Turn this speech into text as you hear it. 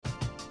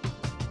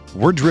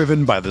We're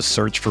driven by the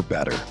search for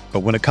better. But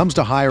when it comes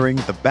to hiring,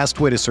 the best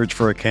way to search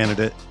for a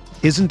candidate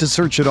isn't to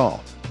search at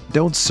all.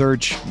 Don't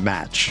search,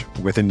 match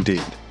with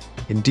Indeed.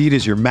 Indeed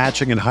is your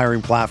matching and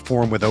hiring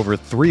platform with over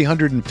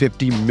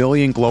 350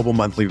 million global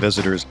monthly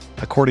visitors,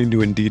 according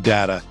to Indeed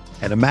data,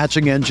 and a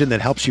matching engine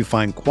that helps you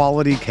find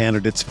quality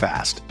candidates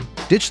fast.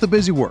 Ditch the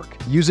busy work.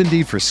 Use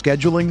Indeed for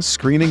scheduling,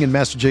 screening, and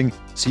messaging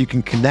so you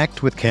can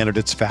connect with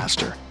candidates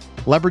faster.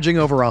 Leveraging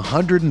over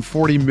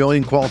 140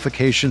 million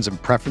qualifications and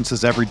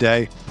preferences every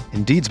day,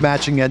 Indeed's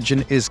matching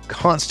engine is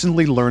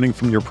constantly learning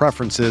from your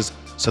preferences,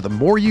 so the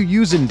more you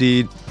use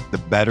Indeed, the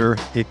better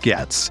it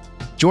gets.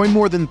 Join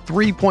more than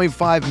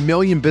 3.5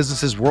 million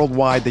businesses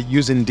worldwide that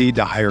use Indeed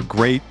to hire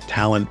great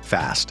talent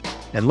fast.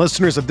 And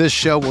listeners of this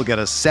show will get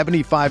a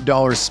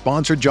 $75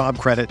 sponsored job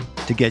credit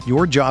to get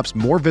your jobs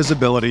more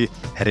visibility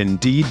at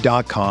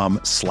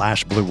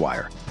Indeed.com/Blue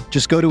Wire.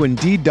 Just go to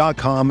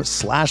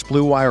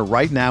Indeed.com/Blue Wire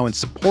right now and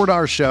support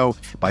our show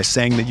by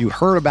saying that you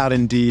heard about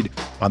Indeed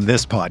on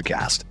this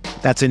podcast.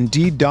 That's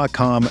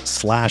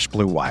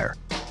Indeed.com/Blue Wire.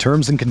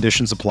 Terms and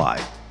conditions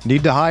apply.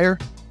 Need to hire?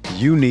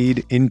 You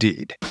need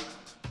Indeed.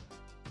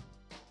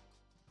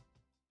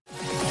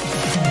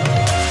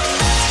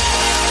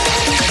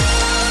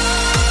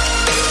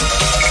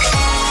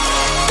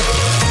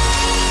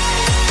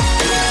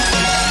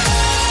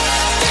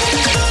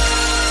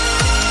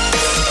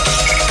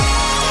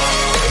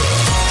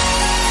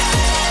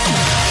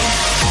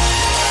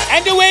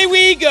 And away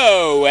we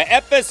go,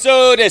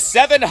 episode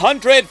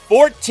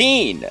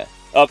 714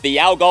 of the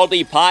Al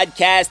Galdi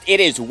podcast. It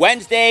is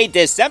Wednesday,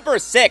 December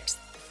 6th,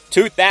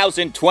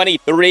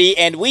 2023,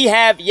 and we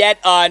have yet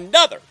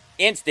another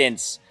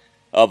instance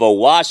of a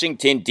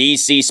Washington,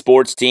 D.C.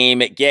 sports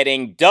team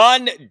getting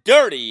done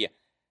dirty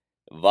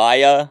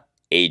via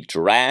a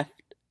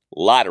draft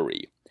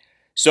lottery.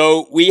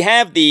 So we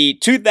have the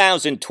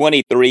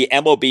 2023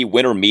 MLB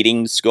winter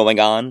meetings going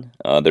on.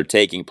 They're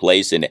taking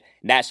place in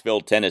Nashville,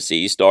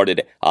 Tennessee,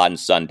 started on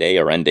Sunday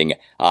or ending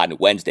on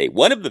Wednesday.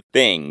 One of the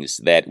things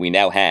that we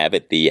now have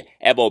at the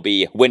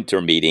MLB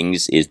winter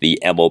meetings is the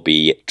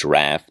MLB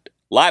draft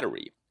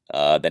lottery.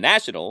 The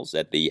Nationals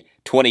at the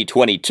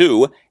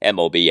 2022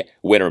 MLB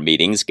winter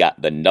meetings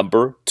got the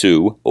number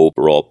 2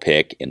 overall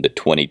pick in the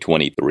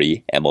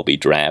 2023 MLB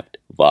draft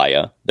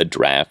via the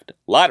draft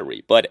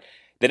lottery. But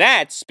the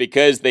Nats,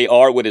 because they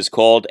are what is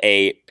called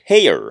a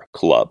payer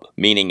club,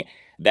 meaning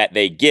that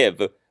they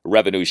give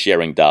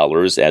revenue-sharing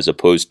dollars as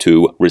opposed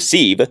to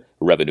receive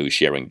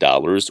revenue-sharing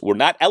dollars, were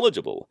not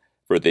eligible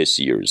for this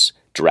year's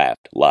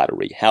draft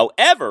lottery.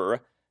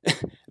 However,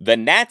 the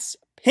Nats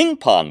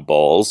ping-pong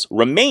balls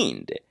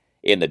remained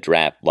in the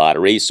draft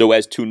lottery so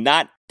as to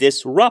not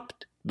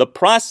disrupt the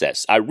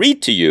process. I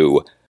read to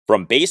you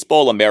from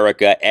Baseball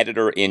America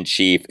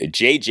editor-in-chief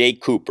J.J.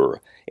 Cooper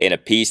in a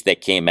piece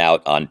that came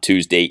out on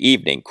Tuesday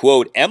evening.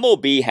 Quote,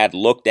 MLB had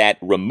looked at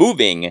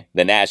removing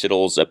the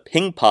Nationals'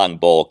 ping pong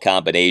ball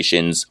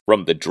combinations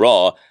from the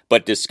draw,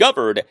 but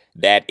discovered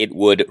that it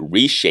would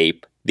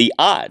reshape the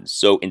odds.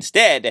 So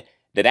instead,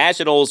 the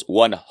Nationals'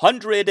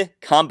 100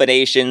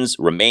 combinations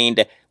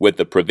remained with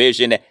the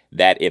provision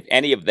that if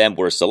any of them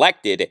were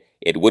selected,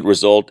 it would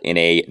result in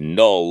a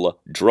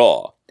null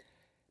draw.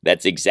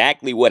 That's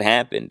exactly what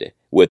happened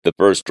with the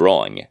first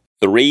drawing.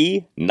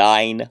 3,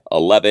 9,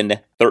 11,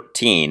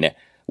 13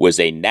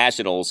 was a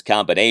Nationals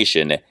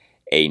combination.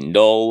 A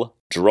null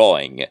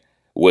drawing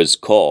was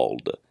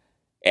called.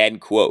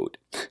 End quote.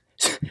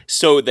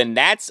 So the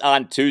Nats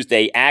on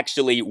Tuesday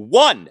actually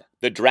won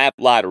the draft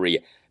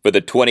lottery for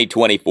the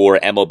 2024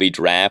 MLB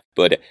draft,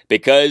 but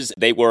because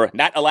they were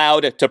not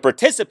allowed to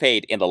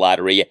participate in the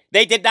lottery,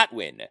 they did not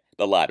win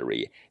the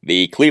lottery.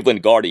 The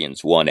Cleveland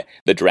Guardians won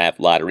the draft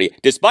lottery,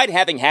 despite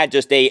having had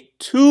just a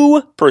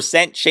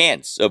 2%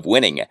 chance of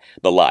winning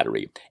the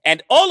lottery.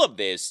 And all of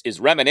this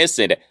is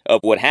reminiscent of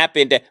what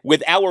happened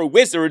with our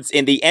Wizards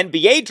in the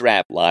NBA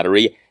draft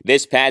lottery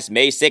this past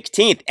May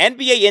 16th.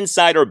 NBA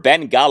insider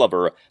Ben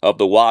Golliver of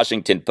the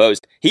Washington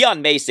Post, he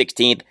on May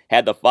 16th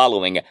had the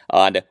following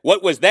on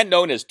what was then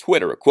known as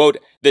Twitter. Quote,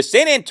 the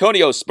San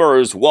Antonio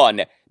Spurs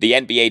won the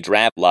NBA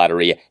draft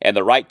lottery and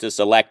the right to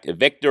select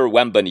Victor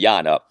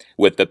Wembanyama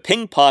with the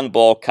ping pong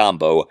ball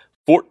combo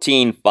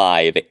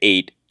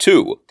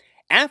 14-5-8-2.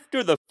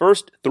 After the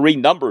first 3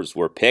 numbers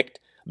were picked,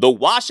 the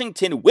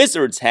Washington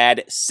Wizards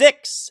had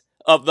 6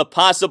 of the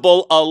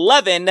possible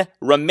 11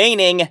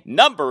 remaining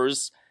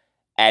numbers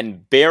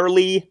and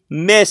barely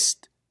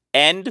missed.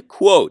 End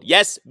quote.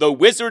 Yes, the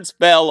Wizards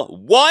fell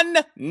 1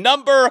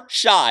 number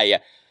shy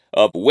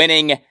of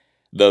winning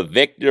the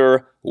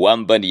Victor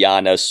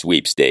Wembanyama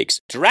sweepstakes.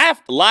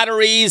 Draft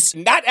lotteries,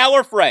 not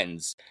our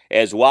friends,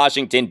 as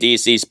Washington,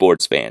 D.C.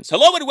 sports fans.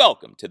 Hello and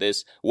welcome to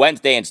this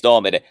Wednesday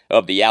installment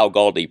of the Al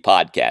Galdi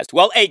podcast.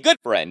 Well, a good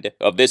friend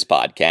of this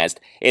podcast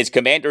is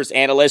Commanders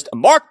analyst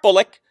Mark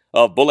Bullock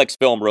of Bullock's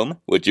Film Room,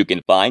 which you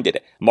can find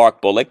at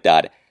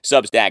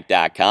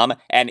markbullock.substack.com.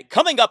 And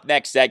coming up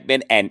next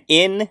segment, an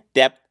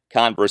in-depth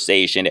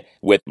conversation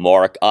with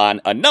Mark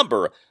on a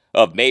number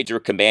of major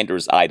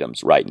Commanders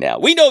items right now.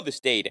 We know the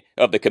state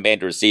of the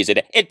Commanders season.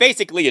 It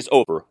basically is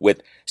over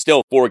with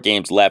still 4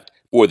 games left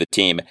for the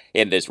team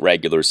in this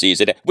regular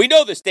season. We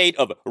know the state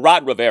of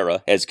Ron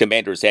Rivera as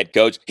Commanders head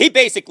coach. He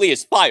basically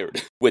is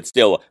fired with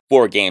still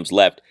 4 games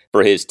left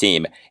for his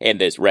team in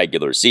this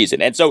regular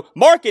season. And so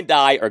Mark and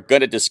I are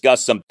going to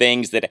discuss some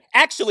things that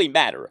actually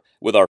matter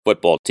with our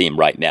football team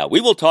right now.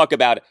 We will talk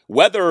about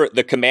whether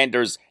the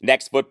Commanders'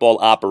 next football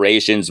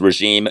operations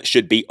regime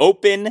should be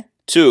open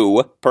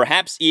to,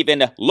 perhaps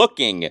even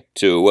looking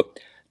to,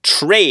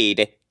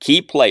 trade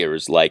key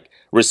players like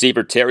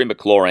receiver Terry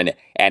McLaurin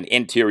and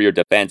interior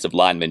defensive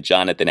lineman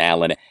Jonathan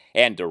Allen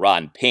and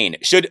Daron Payne.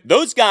 Should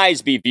those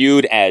guys be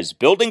viewed as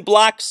building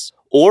blocks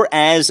or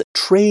as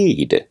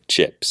trade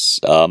chips?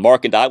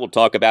 Mark and I will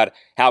talk about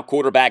how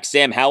quarterback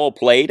Sam Howell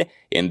played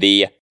in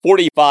the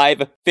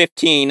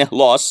 45-15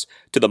 loss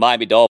to the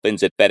Miami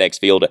Dolphins at FedEx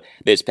Field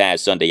this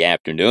past Sunday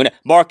afternoon.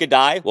 Mark and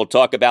I will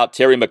talk about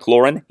Terry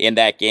McLaurin in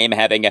that game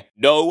having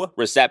no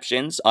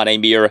receptions on a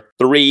mere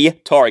 3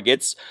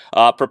 targets.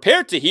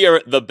 Prepare to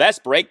hear the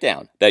best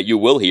breakdown that you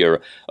will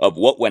hear of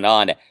what went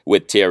on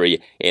with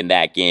Terry in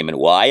that game and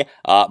why.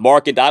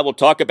 Mark and I will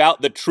talk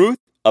about the truth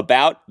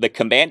about the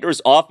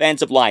Commanders'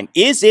 offensive line.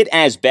 Is it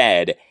as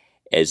bad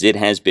as it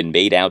has been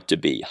made out to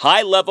be?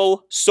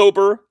 High-level,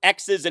 sober,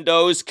 X's and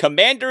O's,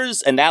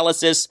 Commanders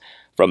analysis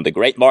from the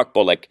great Mark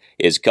Bullock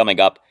is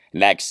coming up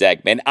next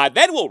segment. I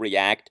then will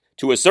react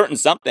to a certain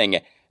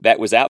something that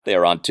was out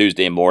there on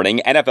Tuesday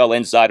morning. NFL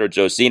insider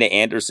Josina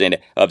Anderson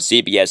of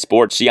CBS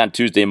Sports, she on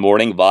Tuesday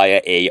morning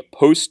via a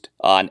post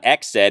on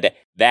X said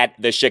that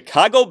the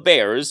Chicago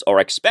Bears are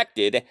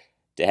expected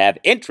to have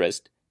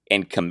interest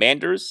in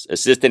Commanders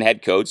assistant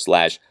head coach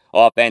 /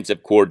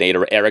 offensive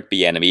coordinator Eric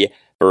Bieniemy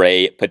for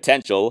a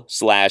potential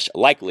 /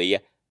 likely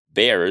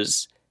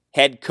Bears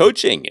head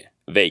coaching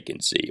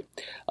vacancy.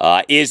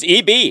 Is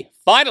EB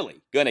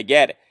finally going to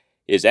get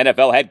his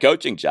NFL head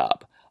coaching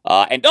job?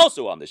 And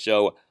also on the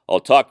show, I'll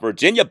talk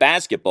Virginia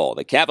basketball.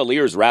 The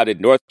Cavaliers routed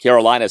North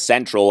Carolina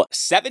Central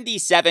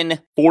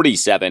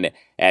 77-47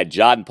 at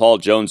John Paul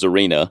Jones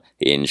Arena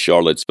in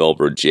Charlottesville,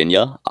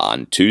 Virginia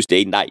on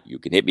Tuesday night. You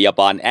can hit me up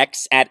on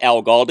X at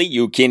Al Galdi.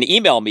 You can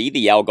email me,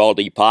 the Al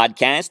Galdi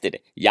podcast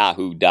at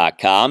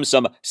yahoo.com.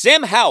 Some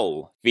Sam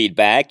Howell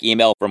feedback.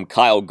 Email from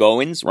Kyle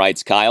Goins,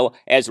 writes Kyle.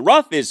 As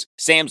rough as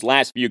Sam's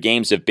last few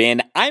games have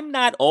been, I'm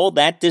not all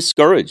that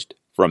discouraged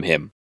from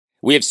him.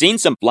 We have seen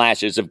some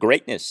flashes of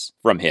greatness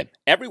from him.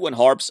 Everyone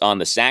harps on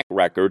the sack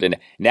record and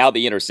now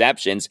the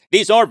interceptions.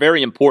 These are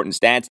very important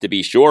stats to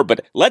be sure,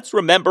 but let's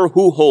remember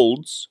who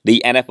holds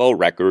the NFL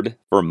record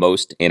for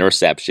most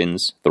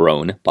interceptions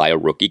thrown by a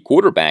rookie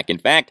quarterback. In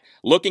fact,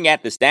 looking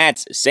at the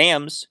stats,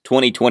 Sam's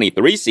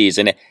 2023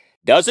 season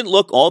doesn't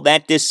look all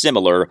that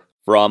dissimilar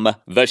from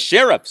the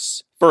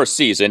Sheriff's first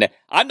season.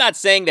 I'm not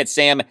saying that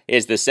Sam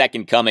is the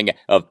second coming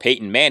of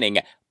Peyton Manning,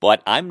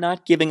 but I'm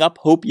not giving up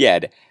hope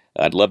yet.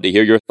 I'd love to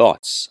hear your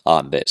thoughts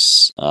on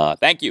this.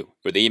 Thank you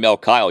for the email,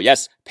 Kyle.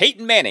 Yes,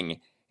 Peyton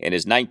Manning in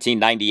his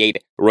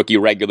 1998 rookie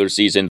regular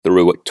season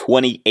threw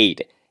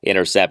 28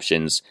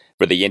 interceptions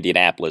for the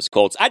Indianapolis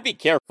Colts. I'd be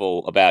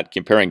careful about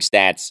comparing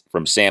stats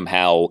from Sam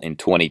Howell in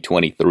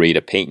 2023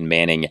 to Peyton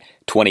Manning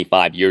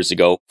 25 years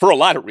ago for a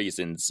lot of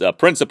reasons.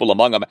 Principal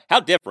among them,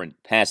 how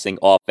different passing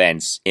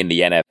offense in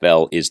the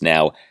NFL is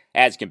now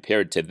as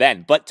compared to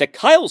then. But to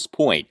Kyle's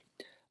point,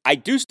 I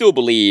do still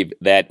believe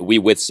that we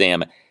with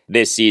Sam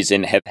this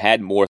season have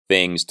had more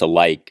things to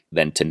like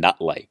than to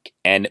not like.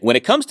 And when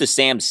it comes to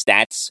Sam's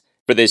stats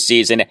for this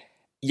season,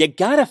 you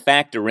gotta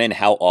factor in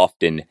how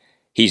often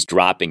he's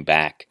dropping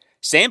back.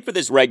 Sam for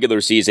this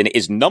regular season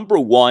is number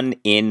 1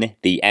 in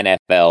the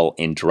NFL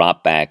in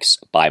dropbacks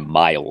by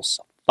miles.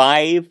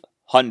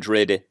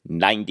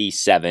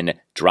 597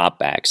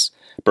 dropbacks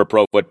per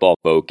Pro Football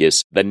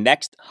Focus. The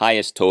next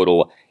highest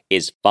total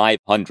is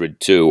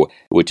 502,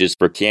 which is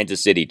for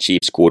Kansas City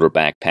Chiefs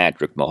quarterback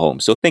Patrick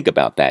Mahomes. So think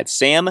about that.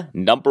 Sam,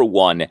 number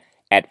 1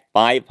 at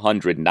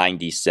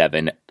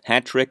 597.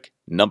 Patrick,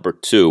 number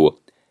 2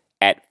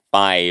 at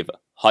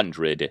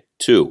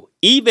 502.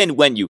 Even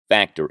when you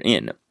factor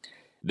in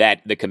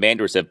that the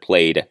Commanders have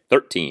played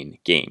 13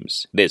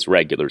 games this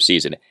regular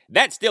season,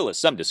 that still is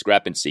some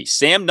discrepancy.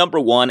 Sam, number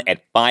 1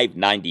 at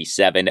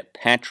 597.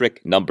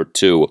 Patrick, number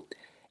 2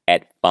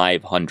 at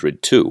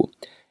 502.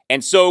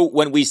 And so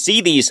when we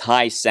see these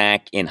high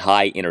sack and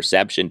high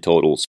interception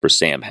totals for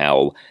Sam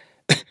Howell,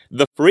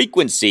 the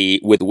frequency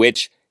with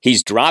which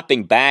he's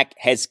dropping back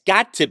has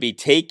got to be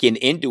taken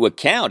into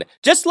account.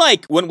 Just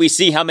like when we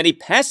see how many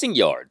passing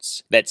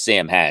yards that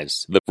Sam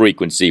has, the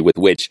frequency with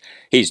which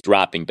he's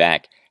dropping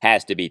back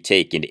has to be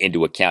taken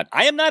into account.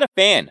 I am not a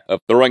fan of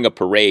throwing a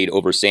parade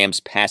over Sam's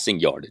passing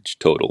yardage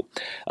total.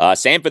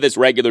 Sam for this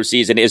regular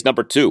season is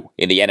number 2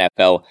 in the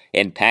NFL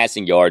in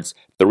passing yards,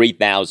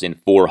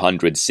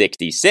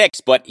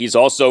 3,466, but he's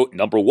also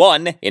number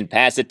 1 in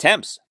pass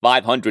attempts,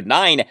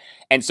 509.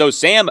 And so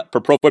Sam, per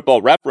Pro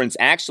Football Reference,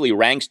 actually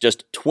ranks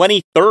just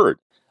 23rd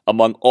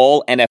among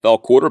all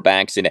NFL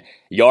quarterbacks in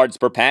yards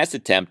per pass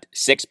attempt,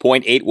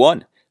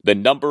 6.81. The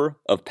number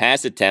of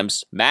pass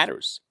attempts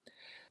matters.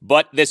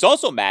 But this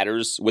also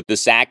matters with the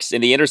sacks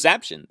and the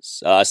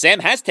interceptions. Sam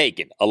has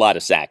taken a lot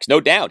of sacks,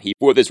 no doubt. He,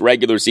 for this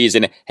regular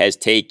season, has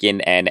taken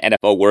an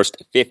NFL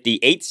worst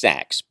 58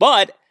 sacks.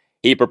 But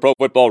he, per Pro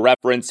Football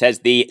Reference, has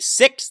the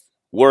 6th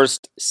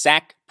worst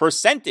sack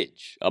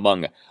percentage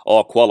among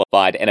all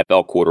qualified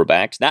NFL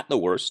quarterbacks. Not the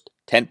worst,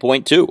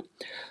 10.2.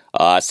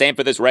 Sam,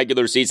 for this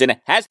regular season,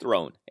 has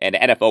thrown an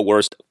NFL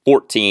worst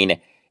 14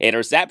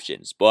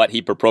 interceptions. But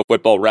he, per Pro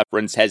Football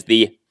Reference, has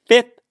the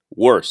 5th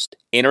worst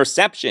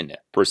interception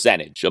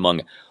percentage among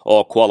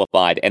all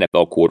qualified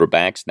NFL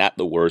quarterbacks, not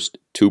the worst,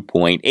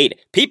 2.8.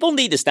 People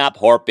need to stop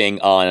harping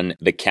on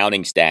the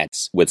counting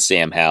stats with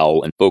Sam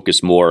Howell and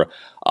focus more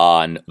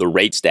on the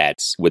rate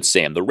stats with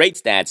Sam. The rate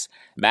stats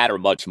matter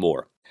much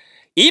more.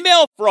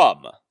 Email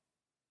from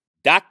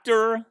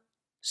Dr.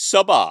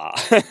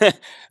 Sabah,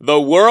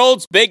 the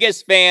world's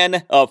biggest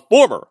fan of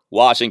former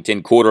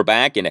Washington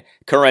quarterback and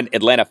current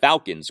Atlanta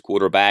Falcons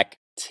quarterback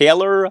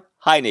Taylor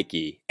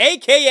Heinicke,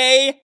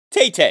 a.k.a.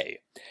 Tay-Tay.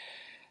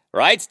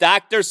 Writes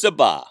Dr.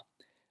 Sabah,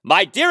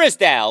 my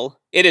dearest Al,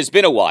 it has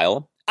been a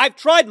while. I've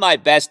tried my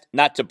best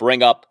not to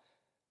bring up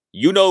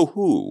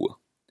you-know-who,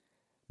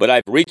 but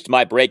I've reached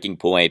my breaking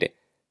point,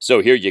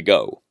 so here you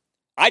go.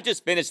 I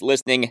just finished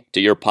listening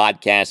to your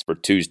podcast for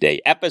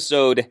Tuesday,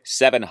 episode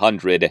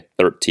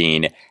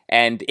 713,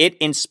 and it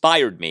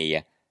inspired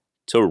me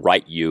to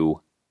write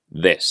you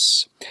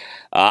this.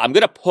 I'm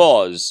going to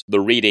pause the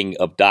reading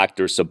of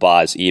Dr.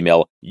 Sabah's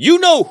email. You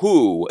know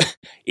who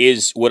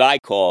is what I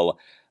call,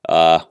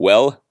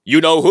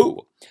 you know who.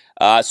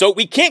 So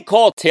we can't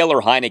call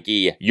Taylor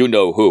Heinicke you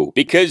know who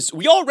because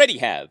we already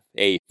have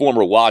a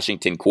former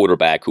Washington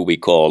quarterback who we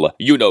call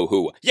you know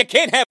who. You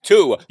can't have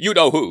two you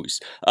know who's.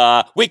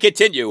 We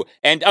continue,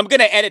 and I'm going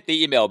to edit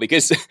the email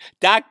because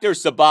Dr.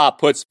 Sabah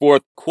puts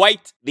forth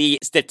quite the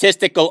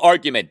statistical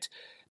argument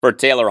for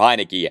Taylor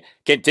Heinicke.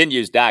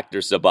 Continues Dr.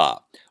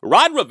 Sabah.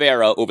 Ron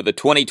Rivera over the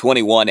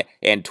 2021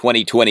 and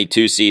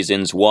 2022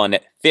 seasons won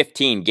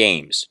 15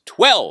 games.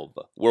 12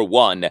 were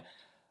won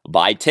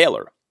by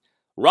Taylor.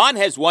 Ron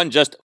has won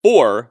just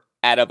 4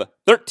 out of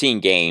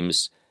 13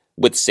 games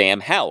with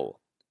Sam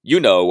Howell. You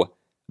know,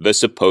 the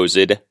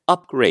supposed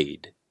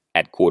upgrade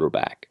at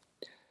quarterback.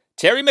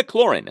 Terry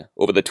McLaurin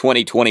over the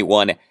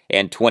 2021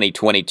 and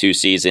 2022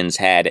 seasons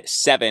had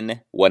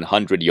 7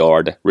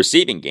 100-yard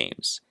receiving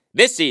games.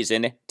 This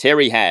season,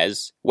 Terry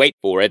has, wait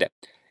for it,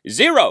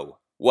 0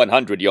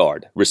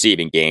 100-yard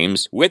receiving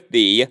games with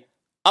the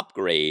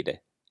upgrade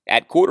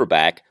at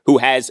quarterback who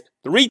has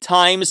 3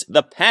 times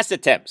the pass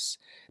attempts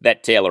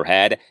that Taylor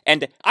had.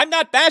 And I'm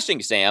not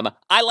bashing Sam.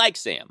 I like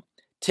Sam.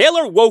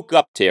 Taylor woke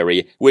up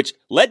Terry, which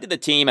led to the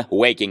team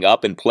waking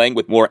up and playing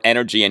with more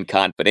energy and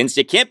confidence.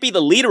 You can't be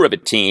the leader of a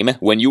team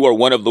when you are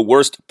one of the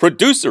worst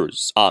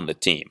producers on the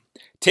team.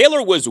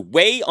 Taylor was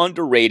way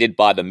underrated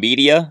by the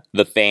media,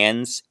 the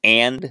fans,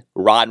 and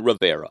Ron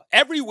Rivera.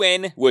 Every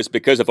win was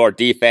because of our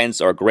defense,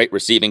 our great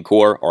receiving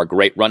core, our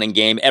great running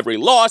game. Every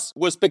loss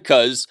was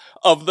because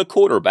of the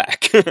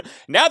quarterback.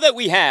 Now that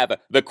we have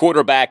the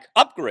quarterback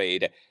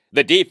upgrade,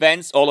 the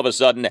defense all of a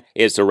sudden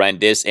is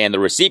horrendous, and the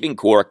receiving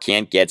core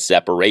can't get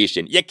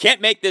separation. You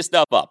can't make this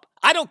stuff up.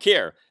 I don't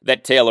care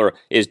that Taylor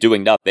is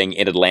doing nothing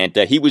in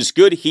Atlanta. He was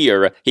good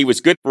here. He was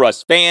good for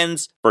us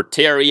fans, for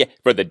Terry,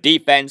 for the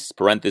defense,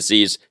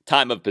 parentheses,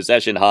 time of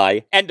possession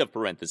high, end of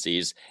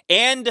parentheses,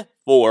 and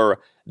for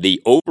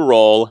the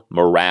overall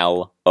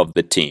morale of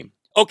the team.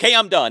 Okay,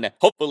 I'm done.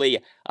 Hopefully,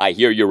 I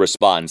hear your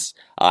response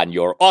on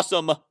your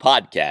awesome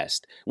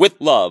podcast. With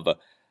love,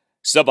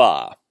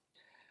 Sabah.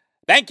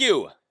 Thank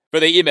you for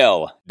the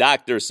email,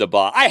 Dr.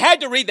 Sabah. I had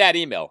to read that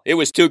email. It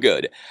was too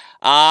good.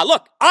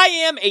 Look, I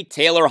am a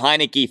Taylor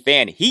Heinicke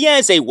fan. He,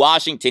 as a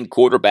Washington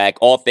quarterback,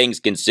 all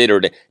things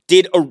considered,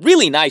 did a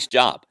really nice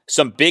job.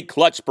 Some big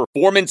clutch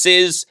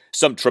performances,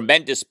 some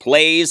tremendous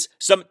plays,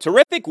 some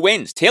terrific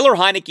wins. Taylor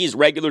Heinicke's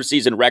regular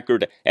season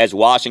record as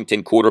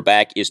Washington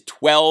quarterback is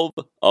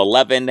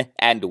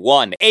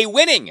 12-11-1, a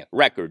winning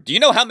record. Do you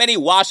know how many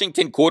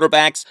Washington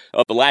quarterbacks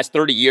of the last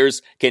 30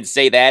 years can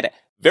say that?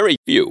 Very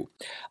few.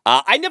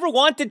 I never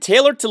wanted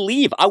Taylor to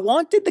leave. I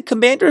wanted the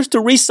Commanders to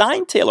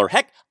re-sign Taylor.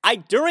 Heck, I,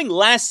 during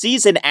last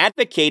season,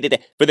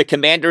 advocated for the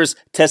Commanders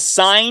to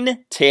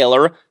sign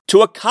Taylor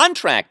to a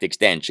contract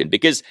extension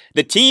because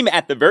the team,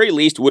 at the very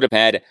least, would have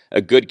had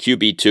a good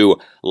QB2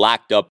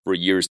 locked up for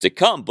years to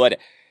come. But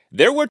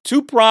there were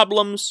 2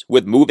 problems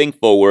with moving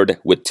forward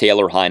with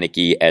Taylor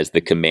Heinicke as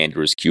the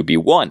Commanders'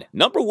 QB1.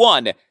 Number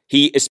 1,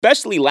 he,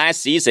 especially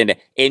last season,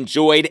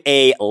 enjoyed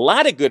a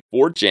lot of good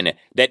fortune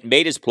that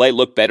made his play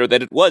look better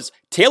than it was.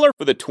 Taylor,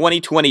 for the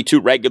 2022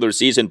 regular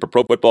season for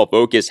Pro Football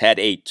Focus, had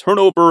a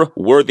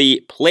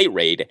turnover-worthy play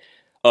rate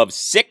of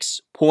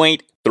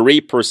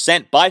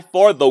 6.3%, by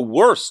far the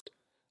worst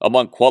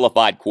among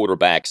qualified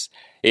quarterbacks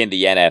in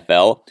the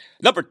NFL.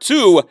 Number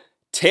 2,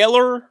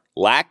 Taylor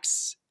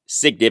lacks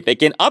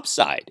significant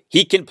upside.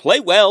 He can play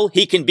well,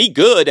 he can be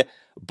good,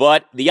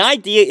 but the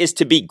idea is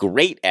to be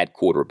great at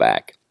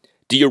quarterback.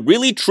 Do you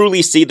really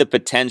truly see the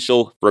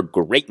potential for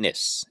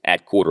greatness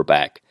at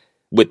quarterback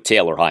with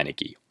Taylor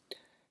Heinicke?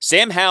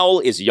 Sam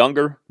Howell is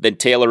younger than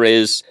Taylor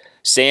is.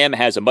 Sam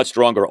has a much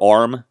stronger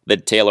arm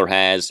than Taylor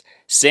has.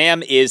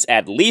 Sam is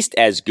at least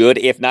as good,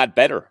 if not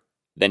better,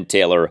 than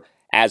Taylor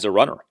as a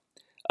runner.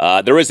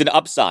 There is an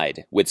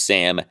upside with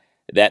Sam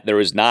that there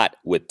is not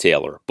with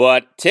Taylor.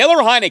 But Taylor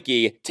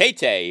Heinicke,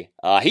 Tay-Tay,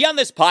 he on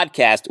this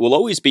podcast will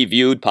always be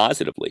viewed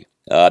positively.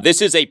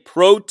 This is a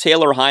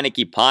pro-Taylor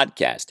Heinicke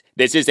podcast.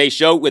 This is a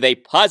show with a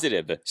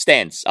positive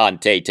stance on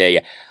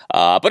Tay-Tay,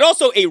 but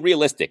also a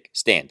realistic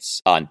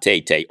stance on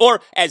Tay-Tay.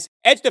 Or, as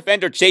edge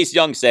defender Chase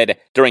Young said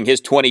during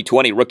his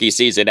 2020 rookie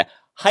season,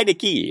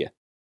 Heinicke.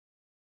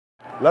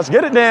 Let's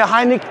get it there,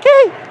 Heinicke.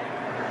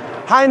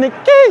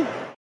 Heinicke.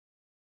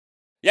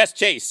 Yes,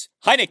 Chase,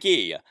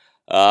 Heinicke.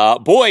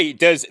 Boy,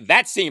 does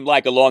that seem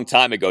like a long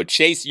time ago.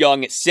 Chase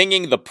Young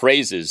singing the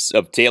praises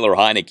of Taylor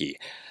Heinicke.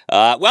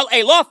 Well,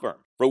 a law firm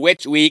for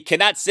which we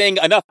cannot sing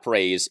enough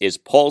praise is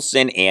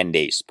Paulson &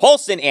 Nace.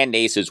 Paulson &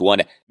 Nace has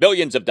won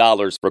millions of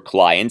dollars for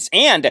clients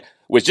and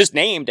was just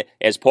named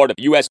as part of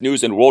U.S.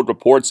 News & World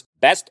Report's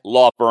Best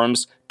Law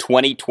Firms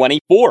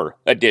 2024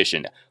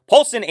 edition.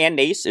 Paulson &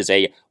 Nace is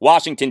a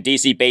Washington,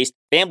 D.C.-based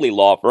family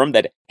law firm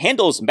that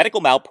handles medical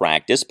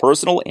malpractice,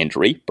 personal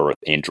injury, birth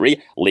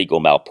injury, legal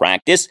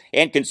malpractice,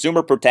 and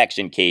consumer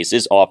protection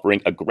cases, offering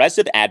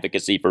aggressive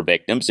advocacy for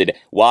victims in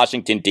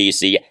Washington,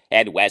 D.C.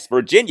 and West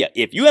Virginia.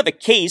 If you have a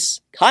case,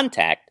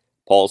 contact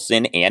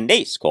Paulson &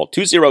 Nace. Call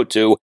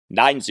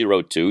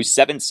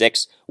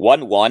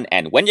 202-902-7611,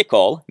 and when you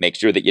call, make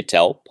sure that you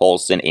tell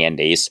Paulson &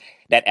 Nace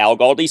that Al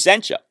Galdi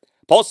sent you.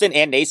 Paulson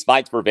 & Nace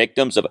fights for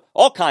victims of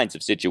all kinds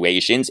of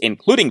situations,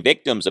 including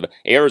victims of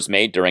errors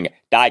made during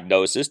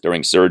diagnosis,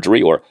 during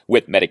surgery, or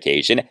with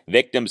medication,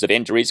 victims of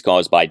injuries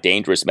caused by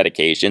dangerous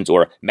medications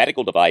or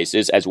medical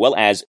devices, as well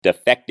as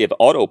defective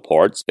auto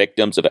parts,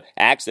 victims of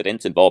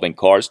accidents involving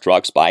cars,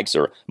 trucks, bikes,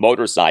 or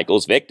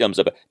motorcycles, victims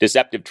of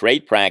deceptive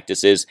trade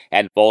practices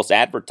and false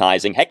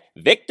advertising, heck,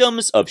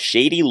 victims of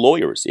shady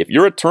lawyers. If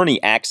your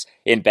attorney acts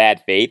in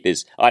bad faith,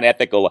 is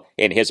unethical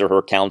in his or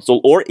her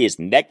counsel, or is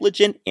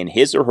negligent in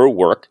his or her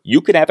work,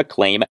 you could have a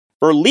claim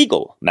for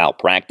legal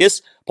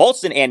malpractice.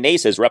 Paulson &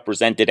 Nace has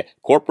represented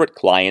corporate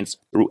clients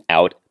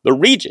throughout the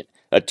region.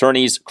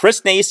 Attorneys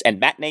Chris Nace and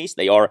Matt Nace,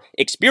 they are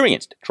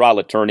experienced trial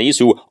attorneys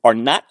who are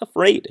not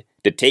afraid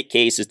to take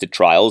cases to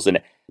trials,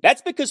 and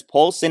that's because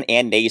Paulson &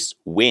 Nace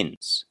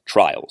wins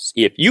trials.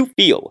 If you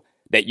feel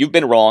that you've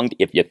been wronged,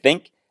 if you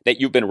think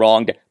that you've been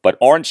wronged but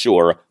aren't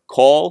sure,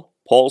 call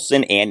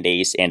Paulson &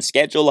 Nace and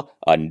schedule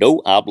a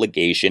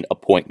no-obligation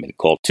appointment.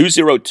 Call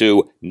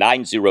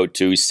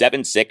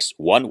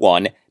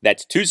 202-902-7611.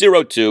 That's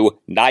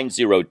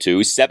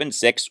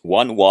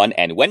 202-902-7611.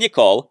 And when you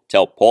call,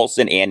 tell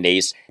Paulson &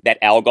 Nace that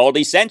Al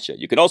Galdi sent you.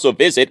 You can also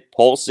visit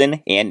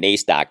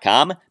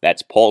paulsonandnace.com.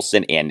 That's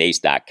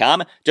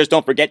paulsonandnace.com. Just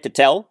don't forget to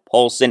tell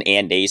Paulson &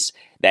 Nace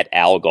that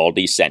Al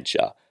Galdi sent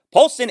you.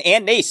 Paulson &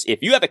 Nace,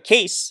 if you have a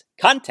case,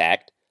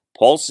 contact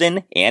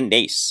Paulson &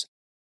 Nace.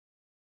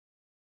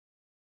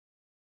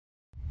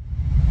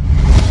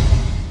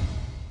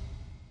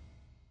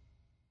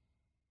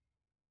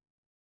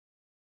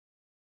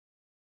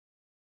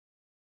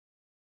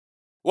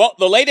 Well,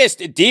 the latest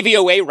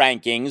DVOA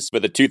rankings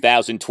for the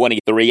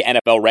 2023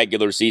 NFL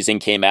regular season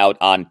came out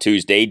on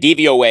Tuesday.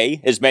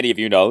 DVOA, as many of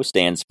you know,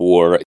 stands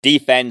for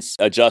Defense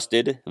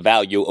Adjusted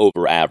Value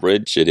Over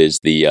Average. It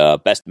is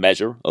the best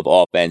measure of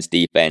offense,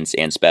 defense,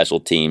 and special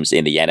teams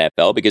in the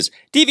NFL because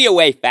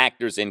DVOA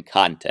factors in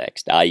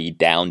context, i.e.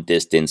 down,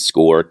 distance,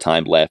 score,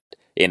 time left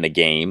in the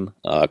game,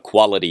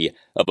 quality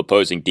of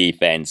opposing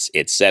defense,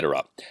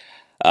 etc.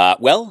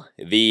 Well,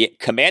 the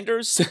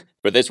Commanders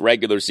for this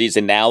regular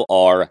season now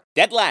are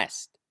dead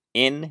last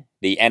in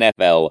the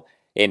NFL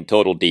in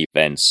total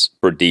defense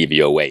for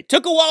DVOA.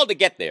 Took a while to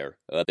get there.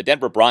 The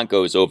Denver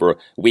Broncos over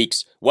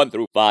weeks 1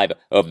 through 5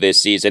 of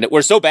this season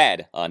were so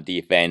bad on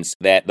defense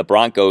that the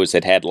Broncos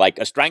had like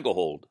a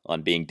stranglehold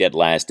on being dead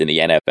last in the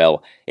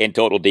NFL in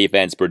total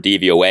defense for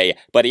DVOA.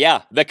 But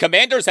yeah, the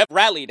Commanders have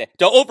rallied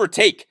to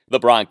overtake the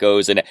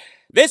Broncos, and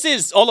this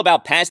is all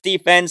about pass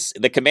defense.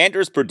 The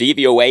Commanders per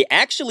DVOA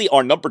actually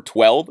are number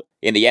 12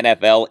 in the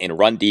NFL in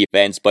run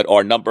defense, but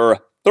are number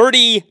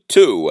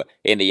 32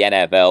 in the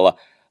NFL,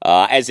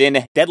 as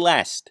in dead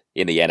last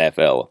in the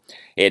NFL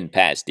in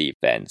pass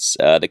defense.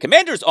 The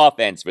Commanders'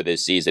 offense for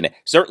this season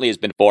certainly has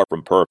been far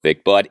from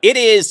perfect, but it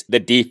is the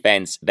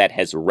defense that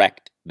has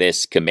wrecked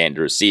this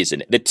Commanders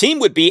season. The team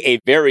would be a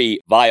very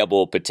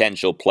viable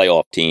potential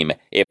playoff team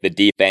if the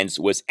defense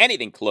was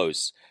anything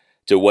close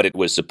to what it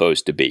was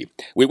supposed to be.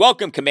 We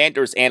welcome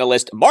Commanders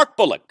analyst Mark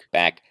Bullock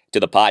back to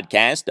the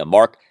podcast.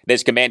 Mark,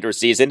 this Commanders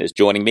season, is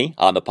joining me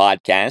on the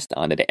podcast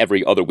on an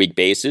every other week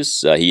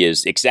basis. He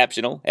is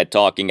exceptional at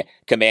talking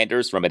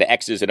Commanders from an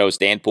X's and O's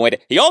standpoint.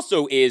 He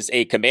also is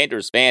a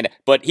Commanders fan,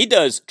 but he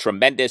does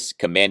tremendous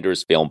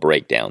Commanders film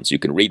breakdowns. You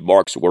can read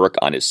Mark's work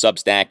on his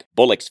Substack,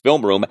 Bullock's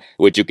Film Room,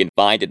 which you can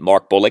find at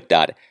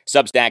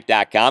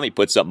markbullock.substack.com. He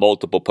puts up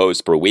multiple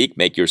posts per week.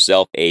 Make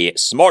yourself a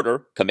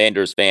smarter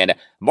Commanders fan.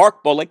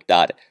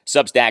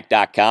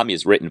 markbullock.substack.com. He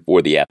has written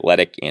for The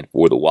Athletic and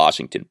for The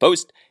Washington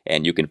Post.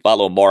 And you can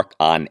follow Mark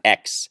on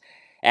X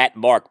at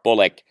Mark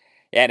Bullock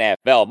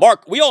NFL.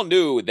 Mark, we all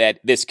knew that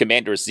this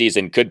Commanders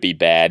season could be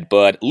bad,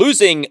 but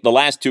losing the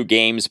last two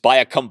games by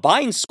a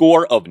combined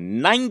score of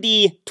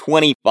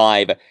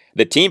 90-25,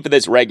 the team for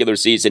this regular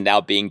season now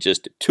being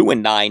just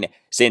 2-9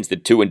 since the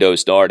 2-0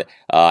 start,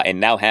 and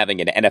now having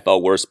an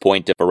NFL worst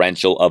point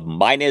differential of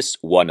minus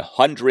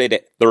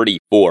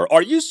 134.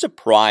 Are you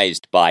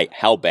surprised by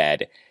how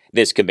bad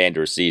this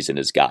Commanders season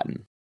has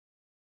gotten?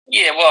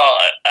 Yeah, well,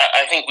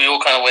 I think we all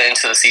kind of went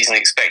into the season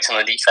expecting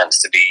the defense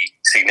to be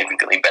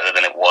significantly better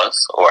than it was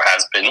or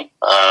has been.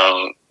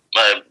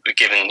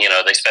 Given,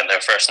 they spent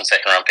their first and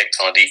second round picks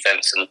on the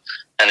defense, and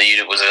the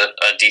unit was a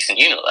decent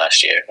unit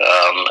last year.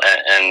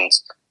 I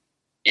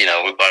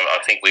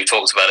think we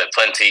talked about it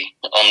plenty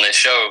on this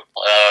show,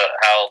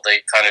 how they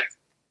kind of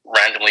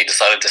randomly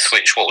decided to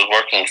switch what was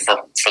working for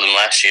them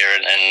last year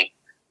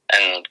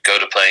and go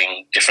to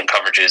playing different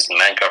coverages and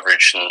man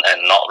coverage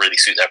and not really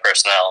suit their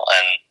personnel.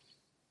 And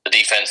the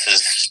defense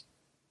has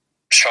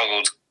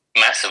struggled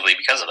massively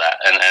because of that.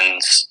 And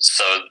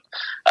so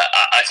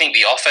I think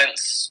the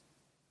offense,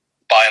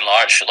 by and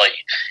large,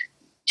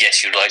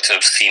 yes, you'd like to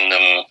have seen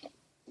them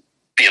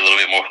be a little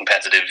bit more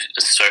competitive,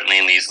 certainly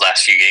in these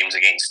last few games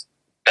against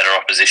better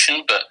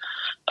opposition. But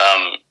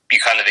you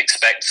kind of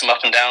expect some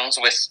up and downs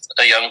with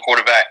a young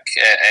quarterback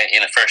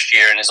in a first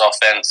year in his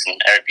offense,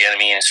 and Eric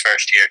Bieniemy in his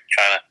first year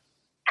trying to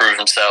prove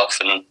himself.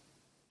 And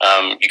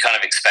you kind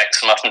of expect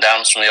some up and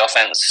downs from the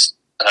offense.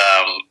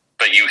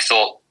 But you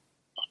thought,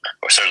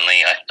 or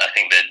certainly I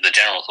think that the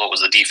general thought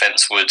was the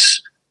defense would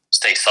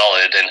stay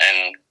solid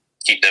and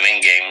keep them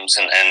in games.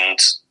 And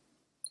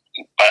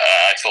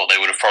I thought they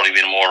would have probably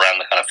been more around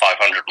the kind of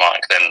 500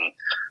 mark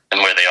than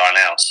where they are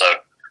now. So,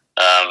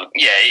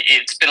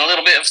 it's been a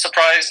little bit of a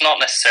surprise, not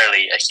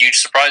necessarily a huge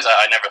surprise.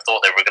 I never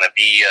thought they were going to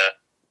be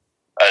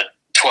a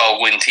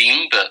 12-win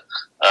team, but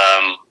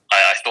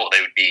I thought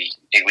they would be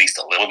at least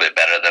a little bit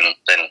better than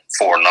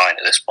 4-9 at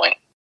this point.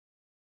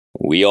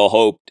 We all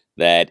hoped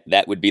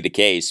that would be the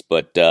case,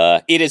 but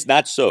it is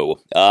not so.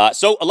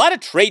 So a lot of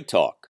trade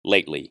talk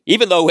lately,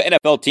 even though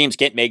NFL teams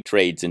can't make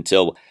trades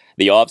until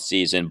the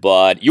offseason.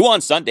 But you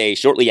on Sunday,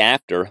 shortly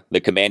after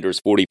the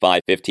Commanders'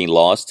 45-15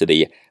 loss to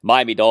the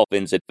Miami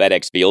Dolphins at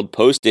FedEx Field,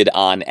 posted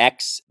on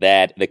X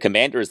that the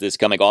Commanders this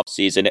coming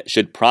offseason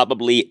should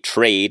probably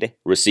trade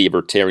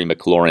receiver Terry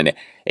McLaurin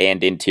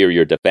and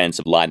interior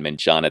defensive lineman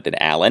Jonathan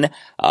Allen.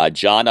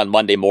 John, on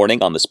Monday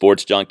morning on the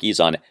Sports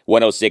Junkies on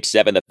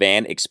 106.7 The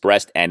Fan,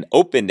 expressed an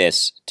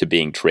openness to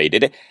being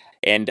traded.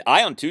 And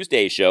I, on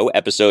Tuesday's show,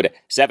 episode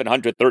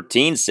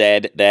 713,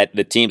 said that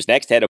the team's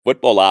next head of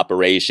football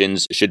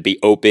operations should be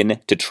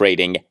open to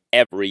trading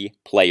every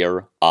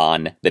player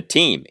on the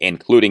team,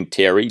 including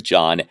Terry,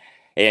 John,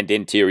 and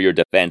interior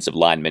defensive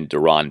lineman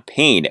Daron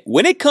Payne.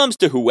 When it comes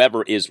to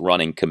whoever is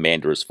running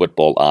Commanders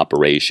football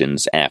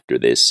operations after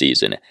this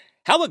season,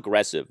 how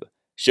aggressive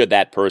should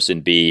that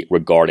person be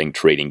regarding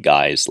trading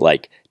guys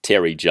like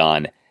Terry,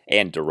 John,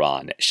 and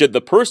Daron? Should the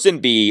person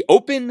be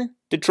open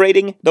to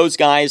trading those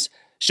guys?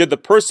 Should the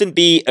person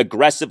be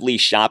aggressively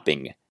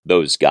shopping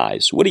those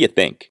guys? What do you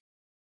think?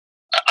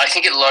 I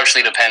think it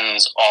largely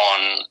depends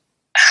on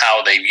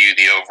how they view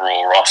the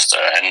overall roster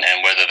and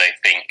whether they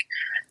think,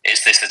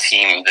 is this a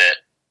team that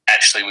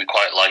actually we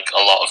quite like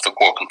a lot of the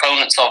core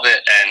components of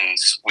it, and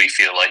we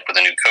feel like with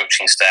a new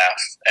coaching staff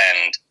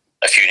and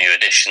a few new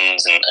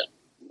additions and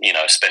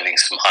spending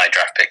some high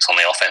draft picks on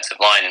the offensive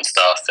line and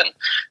stuff, and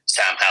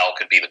Sam Howell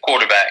could be the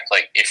quarterback.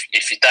 Like, if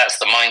that's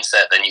the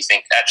mindset, then you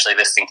think, actually,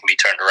 this thing can be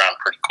turned around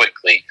pretty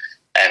quickly,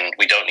 and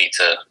we don't need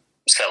to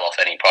sell off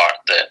any part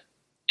that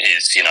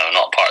is,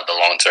 not part of the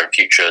long-term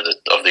future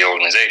of the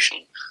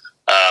organization.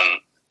 And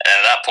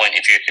at that point,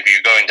 if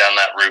you're going down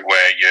that route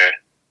where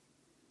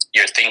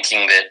you're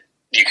thinking that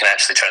you can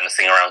actually turn this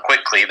thing around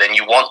quickly, then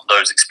you want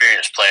those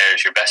experienced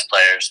players, your best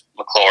players,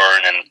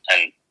 McLaurin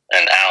and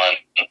Allen.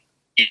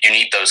 You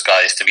need those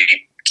guys to be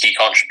key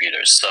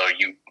contributors, so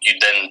you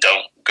then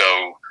don't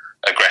go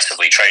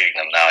aggressively trading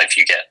them. Now, if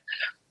you get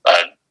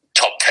a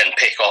top 10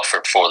 pick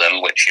offered for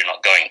them, which you're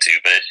not going to,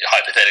 but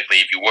hypothetically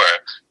if you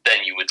were,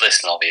 then you would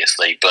listen,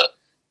 obviously. But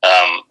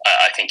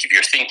I think if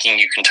you're thinking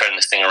you can turn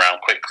this thing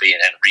around quickly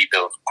and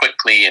rebuild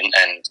quickly and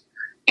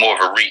more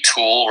of a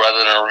retool rather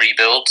than a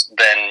rebuild,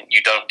 then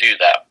you don't do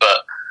that.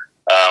 But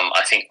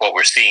I think what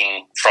we're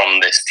seeing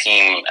from this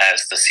team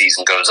as the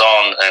season goes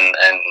on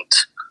and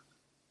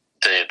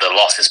the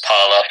losses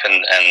pile up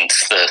and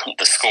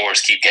the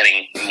scores keep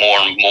getting more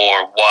and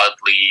more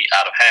wildly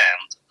out of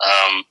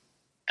hand,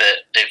 that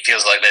it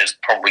feels like there's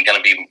probably going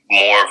to be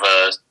more of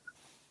a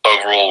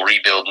overall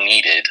rebuild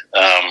needed.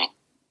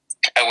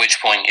 At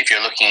which point, if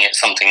you're looking at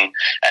something,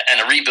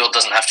 and a rebuild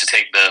doesn't have to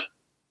take the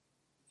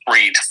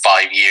 3 to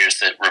 5 years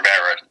that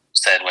Rivera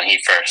said when he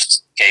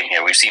first came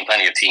here. We've seen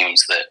plenty of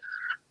teams that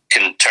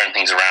can turn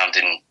things around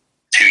in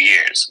 2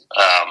 years.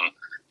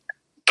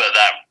 But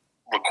that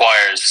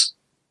requires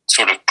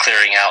sort of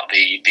clearing out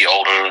the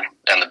older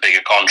and the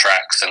bigger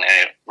contracts, and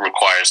it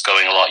requires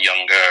going a lot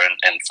younger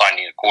and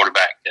finding a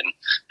quarterback,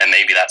 and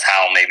maybe that's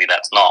how, maybe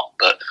that's not.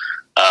 But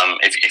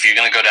if you're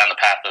going to go down the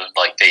path of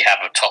like they have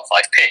a top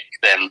 5 pick,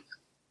 then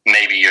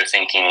maybe you're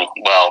thinking,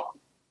 well,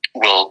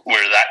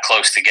 we're that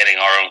close to getting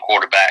our own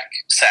quarterback,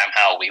 Sam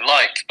Howell we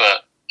like,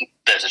 but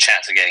there's a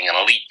chance of getting an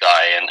elite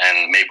guy,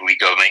 and maybe we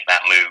go make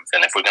that move.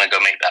 And if we're going to go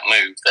make that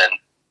move, then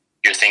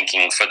you're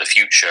thinking for the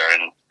future.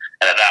 And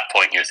at that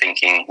point, you're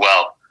thinking,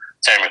 well,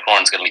 Terry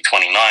McLaurin's going to be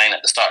 29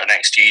 at the start of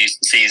next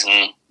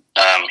season.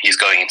 He's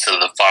going into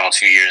the final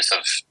 2 years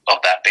of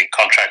that big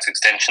contract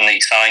extension that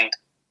he signed.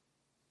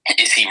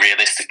 Is he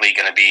realistically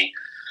going to be...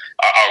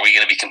 Are we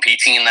going to be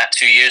competing in that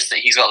 2 years that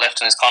he's got left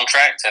in his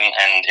contract?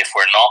 And if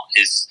we're not,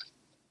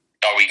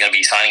 are we going to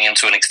be signing him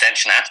to an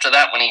extension after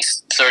that when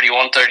he's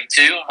 31,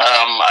 32?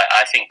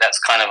 I think that's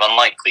kind of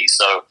unlikely.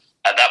 So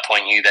at that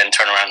point, you then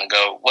turn around and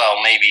go,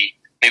 well, maybe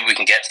we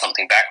can get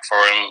something back for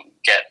him,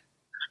 get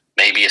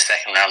maybe a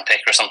second-round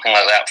pick or something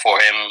like that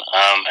for him,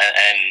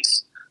 and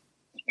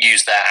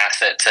use that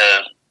asset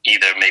to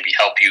either maybe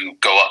help you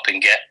go up and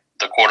get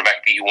the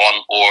quarterback that you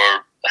want,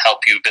 or help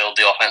you build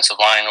the offensive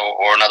line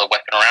or another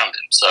weapon around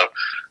him. So,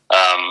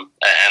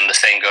 and the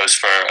same goes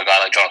for a guy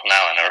like Jonathan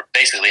Allen, or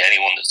basically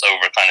anyone that's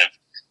over kind of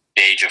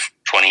the age of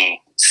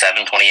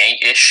 27,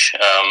 28-ish,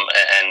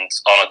 and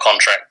on a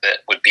contract that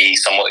would be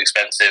somewhat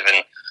expensive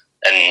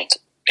and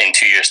in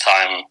 2 years'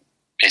 time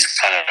is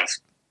kind of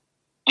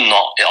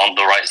not on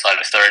the right side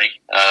of 30,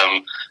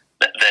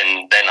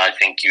 then I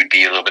think you'd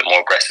be a little bit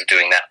more aggressive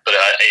doing that. But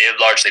it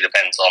largely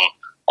depends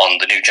on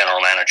the new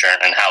general manager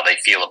and how they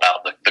feel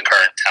about the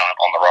current talent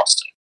on the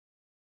roster.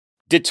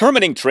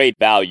 Determining trade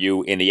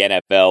value in the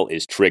NFL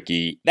is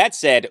tricky. That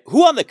said,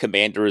 who on the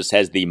Commanders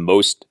has the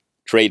most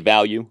trade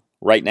value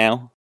right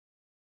now?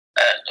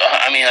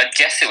 I mean, I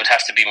guess it would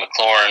have to be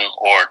McLaurin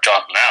or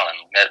Jonathan Allen.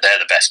 They're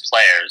the best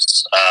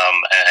players,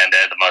 and they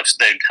have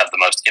the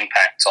most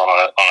impact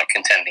on a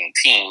contending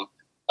team.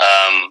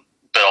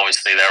 But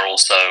obviously, they're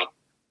also,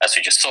 as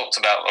we just talked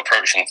about,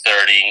 approaching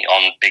 30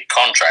 on big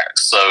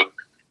contracts. So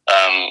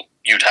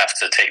you'd have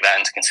to take that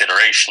into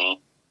consideration.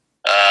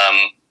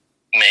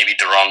 Maybe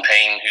Deron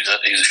Payne,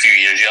 who's a few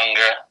years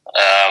younger.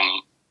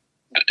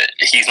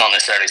 He's not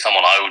necessarily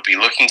someone I would be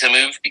looking to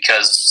move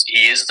because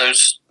he is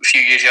those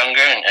few years younger,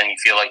 and you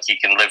feel like he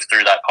can live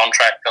through that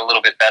contract a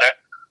little bit better,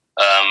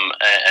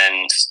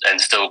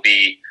 and still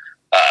be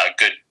a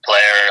good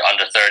player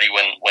under 30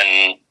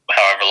 when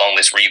however long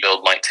this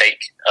rebuild might take.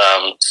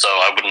 So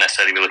I wouldn't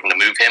necessarily be looking to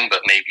move him,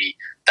 but maybe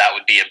that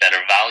would be a better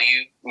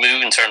value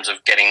move in terms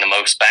of getting the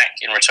most back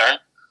in return.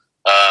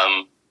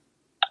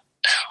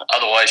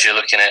 Otherwise, you're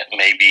looking at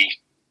maybe,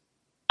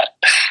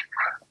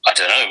 I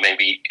don't know,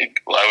 maybe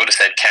I would have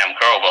said Cam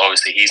Curl, but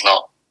obviously he's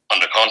not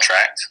under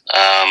contract.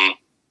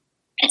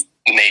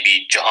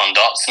 Maybe Jahan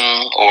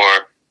Dotson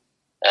or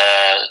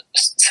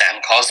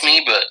Sam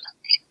Cosmi, but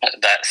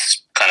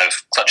that's kind of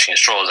clutching at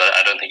straws.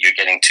 I don't think you're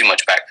getting too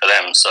much back for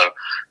them. So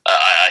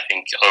I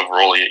think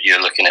overall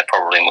you're looking at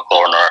probably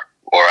McLaurin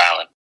or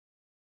Allen.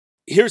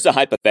 Here's a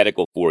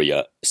hypothetical for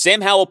you.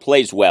 Sam Howell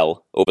plays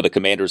well over the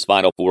Commanders'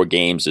 final 4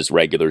 games this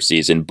regular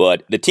season,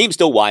 but the team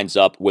still winds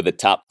up with a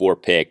top 4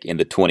 pick in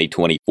the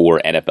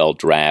 2024 NFL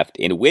Draft,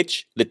 in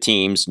which the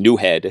team's new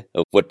head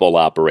of football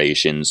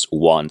operations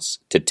wants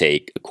to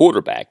take a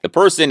quarterback. The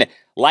person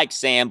likes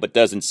Sam, but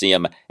doesn't see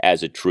him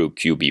as a true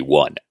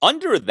QB1.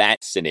 Under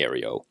that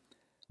scenario,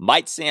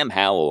 might Sam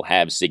Howell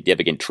have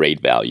significant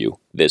trade value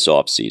this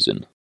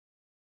offseason?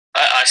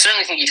 I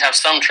certainly think he'd have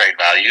some trade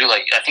value.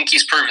 I think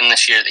he's proven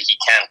this year that he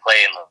can play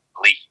in the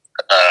league.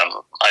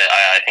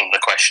 I think the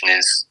question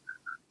is,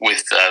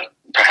 with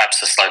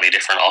perhaps a slightly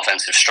different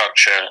offensive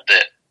structure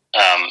that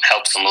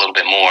helps him a little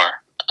bit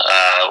more,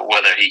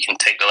 whether he can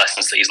take the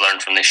lessons that he's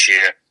learned from this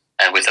year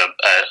and with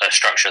a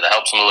structure that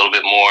helps him a little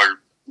bit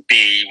more,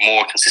 be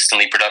more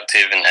consistently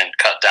productive and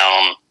cut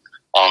down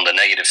on the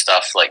negative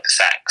stuff like the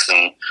sacks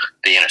and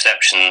the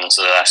interceptions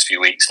the last few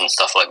weeks and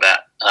stuff like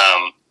that.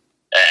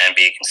 And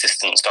be a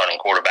consistent starting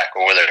quarterback,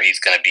 or whether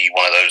he's going to be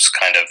one of those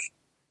kind of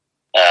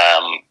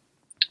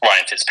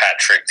Ryan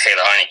Fitzpatrick, Taylor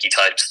Heineke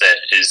types that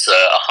is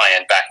a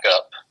high-end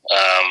backup.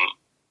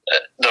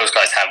 Those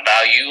guys have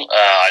value.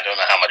 I don't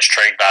know how much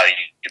trade value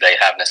they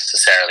have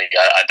necessarily.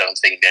 I don't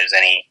think there's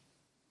any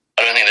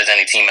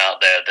team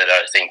out there that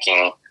are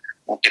thinking,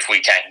 if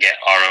we can't get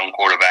our own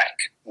quarterback,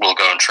 we'll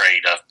go and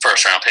trade a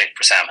first-round pick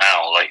for Sam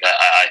Howell.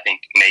 I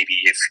think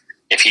maybe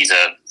if he's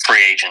a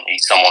free agent,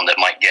 he's someone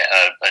that might get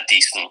a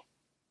decent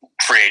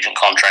free agent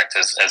contract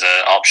as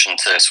an option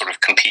to sort of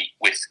compete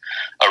with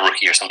a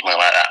rookie or something like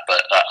that.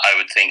 But I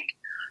would think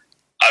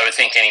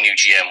any new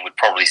GM would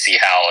probably see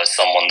Howell as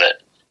someone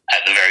that,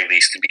 at the very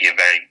least, could be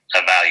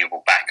a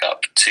valuable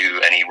backup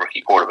to any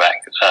rookie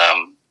quarterback,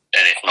 and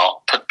if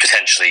not,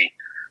 potentially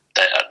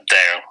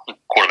their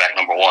quarterback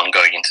number 1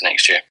 going into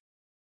next year.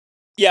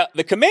 Yeah,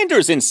 the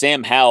Commanders and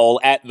Sam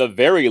Howell, at the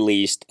very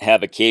least,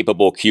 have a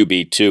capable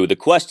QB2. The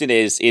question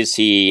is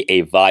he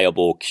a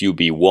viable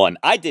QB1?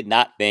 I did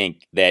not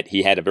think that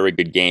he had a very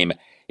good game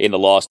in the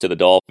loss to the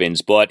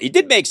Dolphins, but he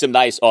did make some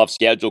nice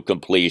off-schedule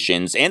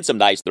completions and some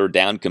nice third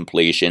down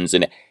completions,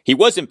 and he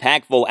was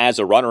impactful as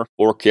a runner,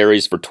 4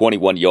 carries for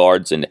 21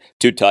 yards and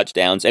 2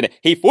 touchdowns, and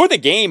he, for the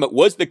game,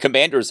 was the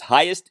Commanders'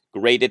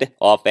 highest-graded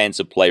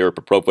offensive player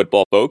per Pro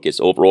Football Focus,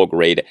 overall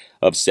grade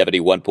of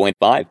 71.5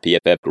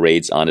 PFF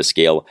grades on a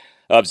scale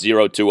of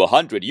 0 to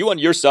 100. You on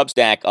your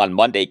Substack on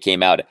Monday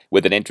came out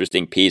with an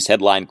interesting piece,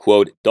 headline,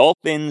 quote,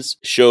 Dolphins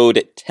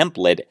showed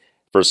template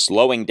for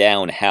slowing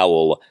down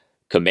Howell,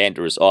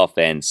 Commanders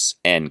offense,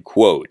 end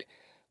quote.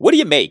 What do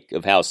you make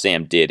of how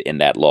Sam did in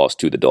that loss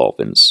to the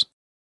Dolphins?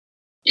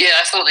 Yeah,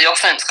 I thought the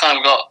offense kind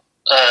of got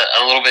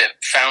a little bit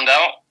found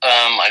out.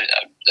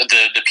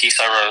 The piece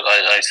I wrote,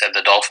 I said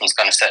the Dolphins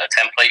kind of set a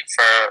template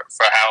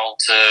for Howell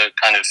to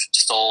kind of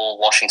stall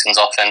Washington's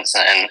offense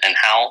and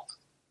Howell.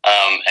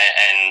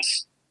 And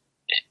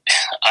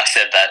I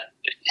said that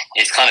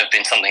it's kind of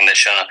been something that's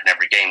shown up in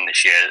every game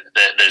this year.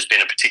 There's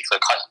been a particular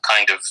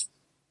kind of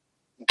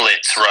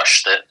blitz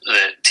rush that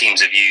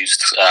teams have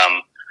used,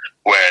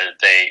 where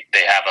they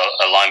have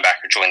a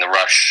linebacker join the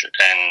rush,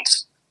 and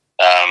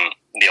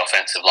the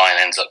offensive line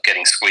ends up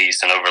getting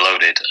squeezed and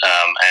overloaded.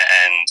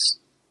 And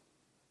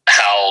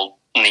Howell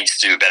needs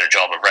to do a better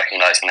job of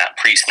recognizing that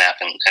pre-snap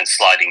and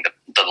sliding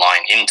the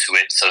line into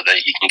it so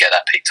that he can get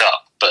that picked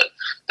up. But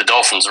the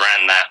Dolphins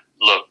ran that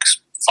look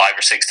 5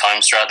 or 6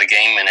 times throughout the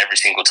game, and every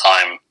single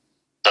time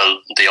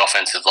the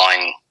offensive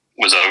line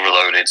was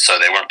overloaded, so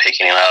they weren't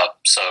picking it up.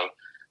 So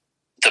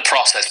the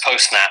process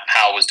post-snap,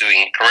 Howell was doing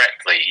it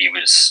correctly. He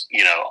was,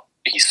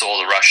 he saw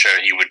the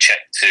rusher, he would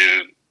check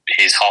to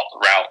his hot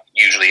route,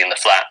 usually in the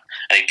flat,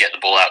 and he'd get the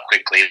ball out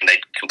quickly and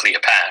they'd complete a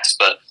pass.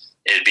 But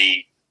it'd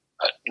be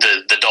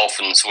the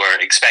Dolphins were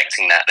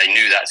expecting that. They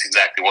knew that's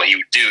exactly what he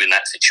would do in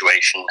that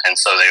situation, and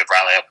so they would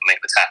rally up and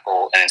make the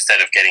tackle, and instead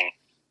of getting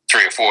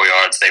 3 or 4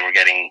 yards, they were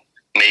getting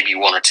maybe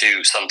 1 or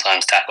 2,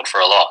 sometimes tackled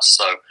for a loss.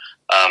 So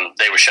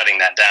they were shutting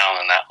that down,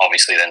 and that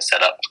obviously then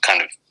set up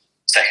kind of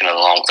second and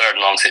long, third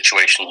and long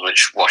situations,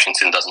 which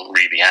Washington doesn't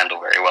really handle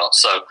very well.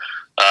 So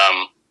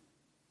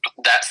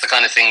that's the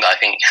kind of thing that I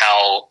think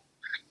Howell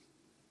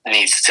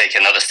needs to take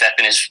another step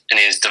in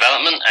his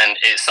development, and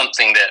it's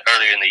something that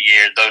earlier in the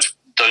year those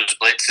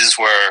blitzes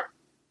were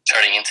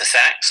turning into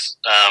sacks.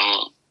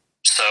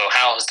 So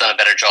Howell has done a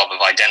better job of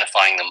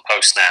identifying them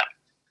post-snap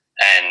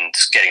and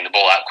getting the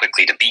ball out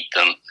quickly to beat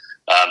them.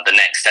 The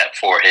next step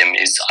for him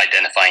is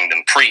identifying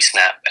them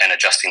pre-snap and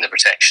adjusting the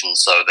protection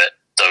so that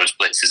those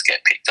blitzes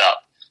get picked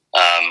up.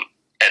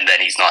 And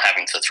then he's not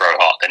having to throw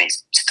hot. Then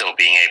he's still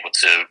being able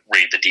to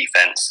read the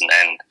defense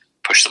and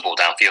push the ball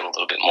downfield a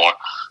little bit more.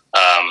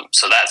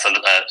 So that's a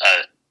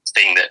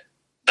thing that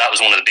was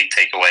one of the big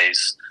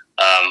takeaways.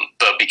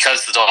 But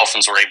because the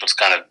Dolphins were able to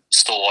kind of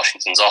stall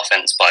Washington's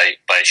offense by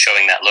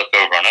showing that look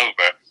over and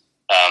over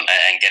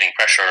and getting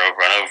pressure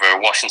over and over,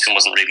 Washington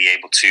wasn't really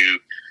able to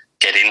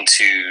get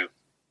into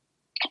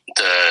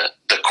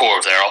the core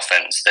of their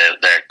offense,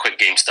 their quick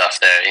game stuff,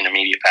 their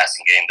intermediate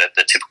passing game,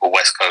 the typical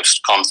West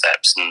Coast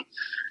concepts, and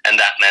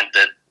that meant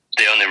that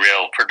the only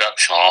real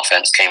production on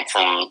offense came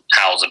from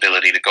Howell's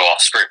ability to go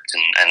off script,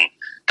 and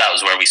that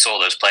was where we saw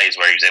those plays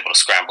where he was able to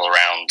scramble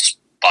around,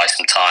 buy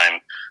some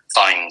time,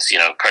 find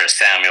Curtis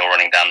Samuel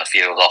running down the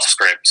field off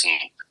script,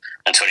 and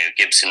Antonio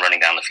Gibson running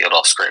down the field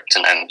off script,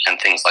 and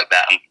things like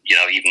that, and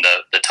even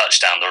the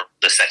touchdown,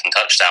 the second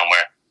touchdown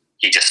where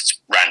he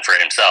just ran for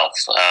it himself.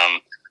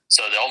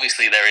 So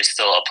obviously there is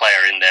still a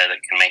player in there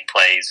that can make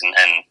plays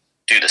and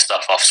do the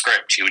stuff off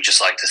script. You would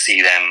just like to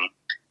see them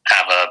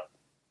have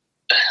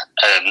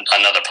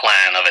another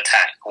plan of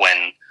attack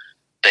when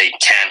they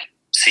can't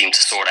seem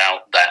to sort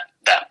out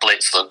that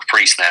blitz look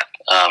pre-snap.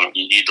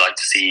 You'd like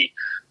to see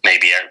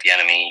maybe Eric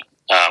Bieniemy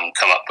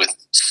come up with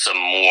some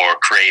more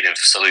creative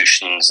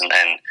solutions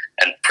and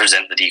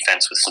present the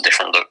defense with some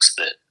different looks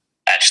that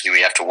actually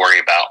we have to worry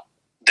about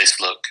this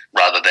look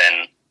rather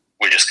than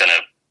we're just going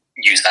to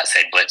use that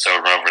same blitz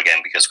over and over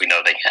again because we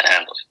know they can't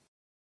handle it.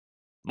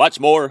 Much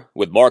more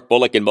with Mark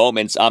Bullock in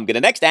moments. I'm going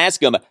to next ask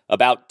him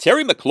about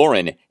Terry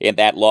McLaurin in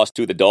that loss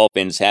to the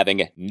Dolphins,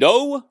 having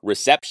no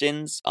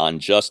receptions on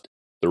just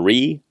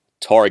 3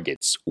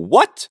 targets.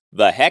 What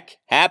the heck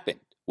happened?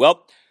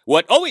 Well,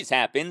 what always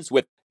happens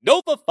with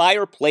Nova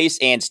Fireplace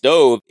and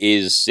Stove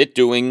is it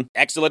doing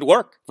excellent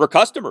work for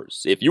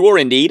customers. If you are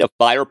in need of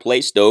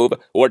fireplace, stove,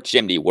 or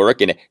chimney work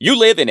and you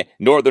live in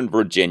Northern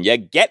Virginia,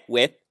 get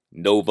with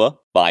Nova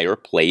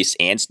Fireplace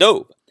and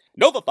Stove.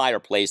 Nova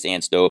Fireplace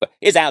and Stove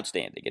is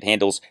outstanding. It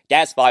handles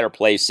gas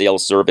fireplace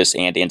sales, service,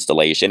 and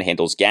installation,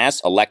 handles gas,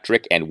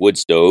 electric, and wood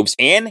stoves,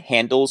 and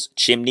handles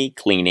chimney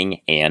cleaning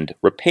and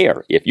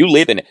repair. If you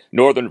live in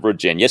Northern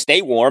Virginia,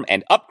 stay warm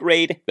and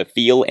upgrade the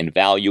feel and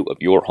value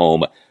of your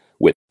home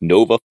with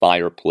Nova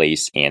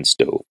Fireplace and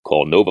Stove.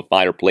 Call Nova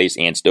Fireplace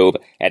and Stove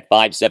at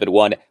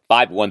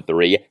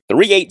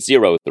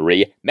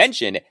 571-513-3803.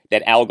 Mention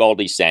that Al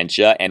Galdi sent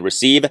you and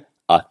receive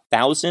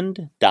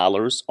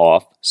 $1,000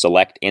 off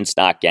select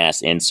in-stock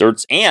gas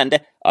inserts and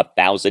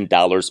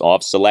 $1,000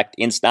 off select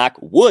in-stock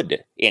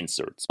wood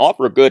inserts.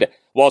 Offer good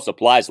while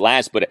supplies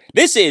last, but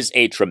this is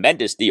a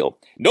tremendous deal.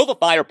 Nova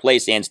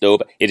Fireplace and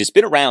Stove, it has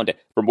been around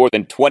for more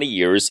than 20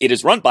 years. It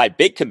is run by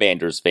big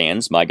Commanders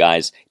fans, my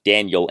guys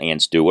Daniel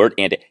and Stuart,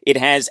 and it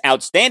has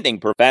outstanding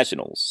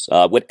professionals.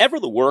 Whatever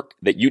the work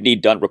that you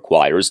need done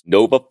requires,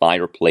 Nova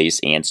Fireplace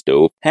and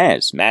Stove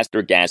has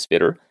master gas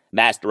fitter,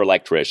 master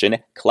electrician,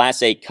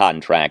 Class A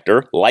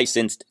contractor,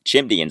 licensed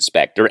chimney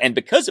inspector, and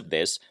because of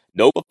this,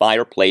 Nova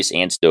Fireplace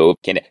and Stove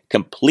can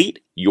complete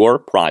your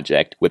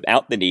project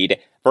without the need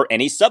for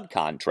any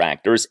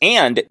subcontractors,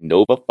 and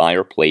Nova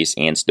Fireplace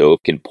and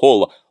Stove can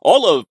pull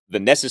all of the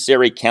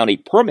necessary county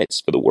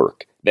permits for the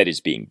work that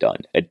is being done.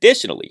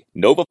 Additionally,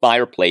 Nova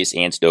Fireplace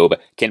and Stove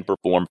can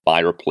perform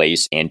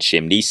fireplace and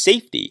chimney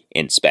safety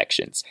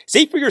inspections.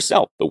 See for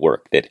yourself the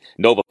work that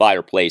Nova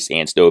Fireplace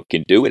and Stove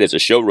can do. It has a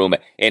showroom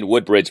in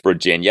Woodbridge,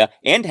 Virginia,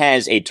 and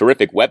has a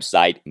terrific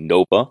website,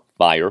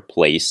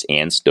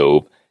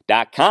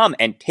 NovaFireplaceandStove.com,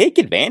 and take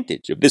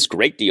advantage of this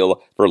great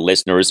deal for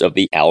listeners of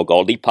the Al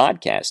Galdi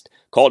podcast.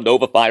 Call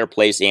Nova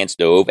Fireplace and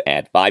Stove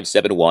at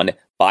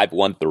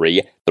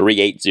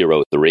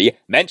 571-513-3803.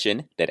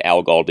 Mention that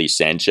Al Galdi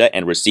sent you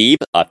and receive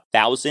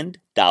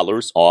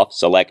 $1,000 off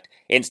select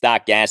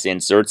in-stock gas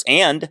inserts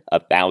and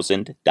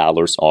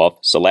 $1,000 off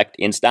select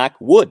in-stock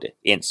wood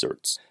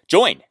inserts.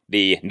 Join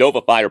the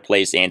Nova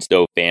Fireplace and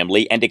Stove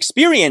family and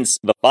experience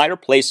the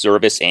fireplace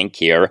service and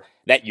care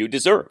that you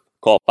deserve.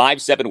 Call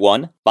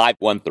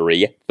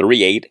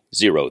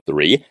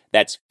 571-513-3803.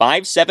 That's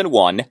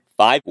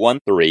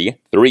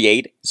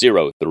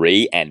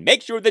 571-513-3803. And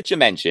make sure that you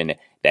mention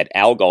that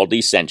Al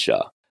Galdi sent you.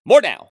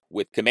 More now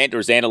with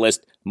Commanders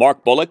analyst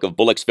Mark Bullock of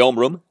Bullock's Film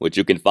Room, which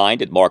you can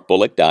find at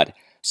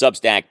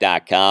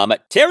markbullock.substack.com.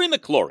 Terry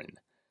McLaurin.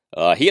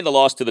 He and the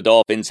loss to the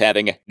Dolphins,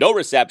 having no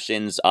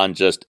receptions on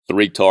just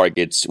 3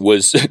 targets,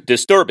 was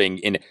disturbing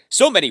in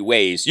so many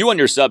ways. You on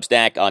your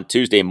Substack on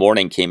Tuesday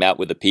morning came out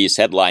with a piece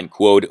headline,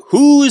 quote,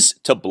 "Who's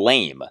to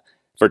blame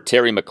for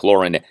Terry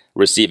McLaurin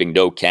receiving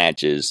no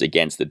catches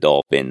against the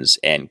Dolphins,"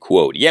 end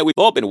quote. Yeah, we've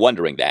all been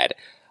wondering that.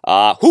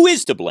 Who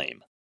is to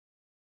blame?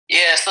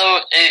 Yeah,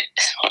 so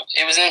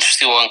it was an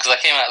interesting one because I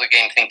came out of the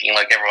game thinking,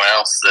 like everyone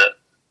else, that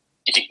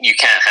you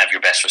can't have your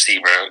best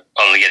receiver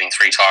only getting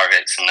 3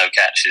 targets and no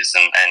catches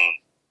and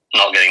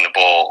not getting the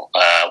ball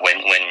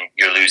when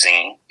you're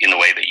losing in the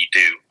way that you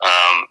do.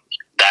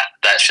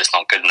 That's just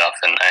not good enough,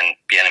 and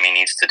Bieniemy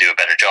needs to do a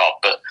better job.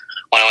 But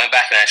when I went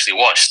back and actually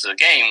watched the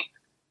game,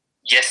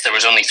 yes, there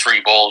was only 3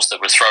 balls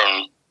that were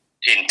thrown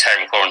in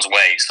Terry McLaurin's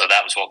way, so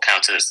that was what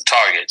counted as the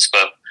targets.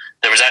 But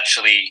there was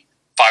actually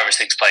 5 or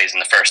 6 plays in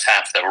the first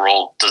half that were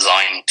all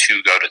designed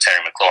to go to Terry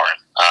McLaurin,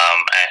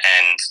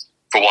 and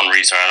for one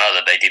reason or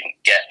another, they didn't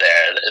get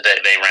there.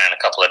 They ran a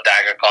couple of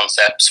dagger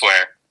concepts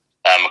where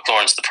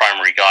McLaurin's the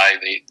primary guy.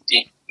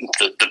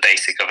 The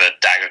basic of a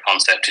dagger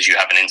concept is you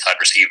have an inside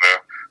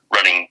receiver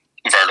running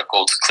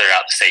vertical to clear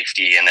out the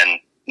safety, and then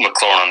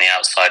McLaurin on the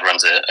outside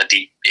runs a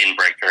deep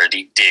in-breaker, a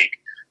deep dig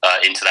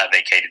into that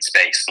vacated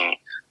space. And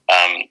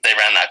they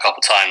ran that a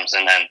couple times,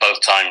 and then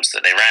both times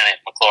that they ran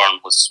it,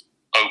 McLaurin was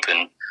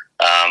open.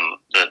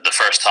 The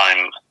first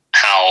time,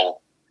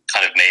 Howell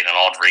kind of made an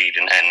odd read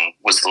and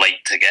was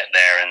late to get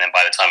there, and then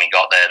by the time he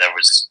got there, there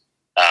was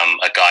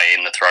a guy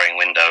in the throwing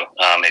window.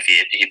 If he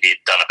had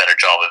done a better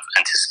job of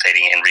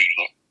anticipating it and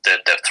reading it,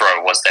 the throw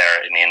was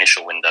there in the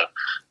initial window,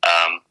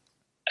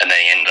 and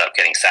then he ended up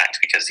getting sacked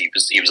because he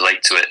was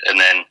late to it. And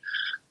then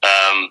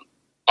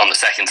on the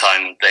second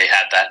time they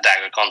had that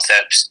dagger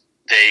concept,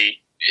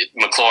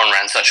 McLaurin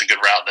ran such a good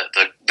route that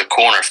the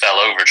corner fell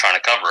over trying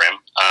to cover him,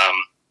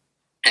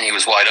 and he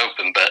was wide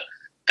open, but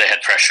they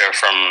had pressure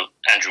from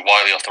Andrew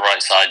Wiley off the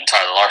right side and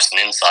Tyler Larson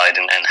inside,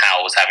 and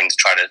Howell was having to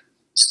try to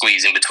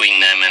squeeze in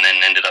between them, and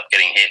then ended up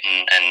getting hit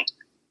and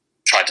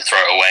tried to throw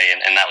it away,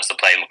 and that was the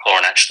play.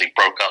 McLaurin actually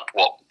broke up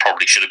what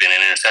probably should have been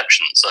an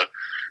interception. So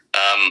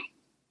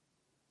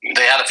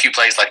they had a few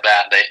plays like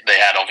that. They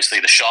had obviously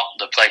the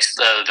play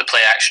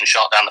action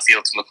shot down the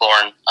field to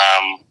McLaurin,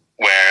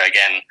 where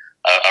again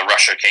a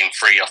rusher came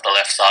free off the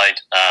left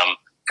side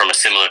from a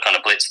similar kind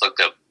of blitz look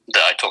that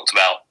I talked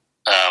about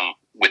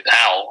with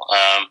Howell.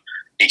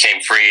 He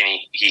came free and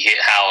he hit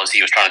Howell as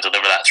he was trying to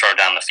deliver that throw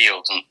down the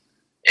field. And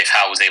if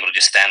Howell was able to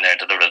just stand there and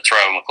deliver the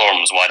throw,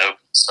 McLaurin was wide open.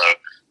 So,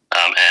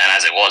 and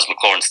as it was,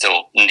 McLaurin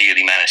still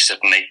nearly managed to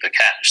make the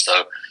catch.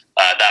 So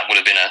that would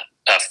have been a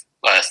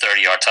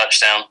 30-yard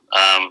touchdown.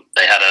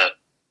 They had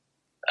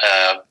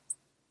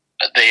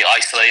they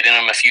isolated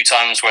him a few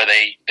times where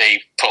they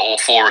put all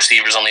 4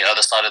 receivers on the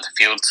other side of the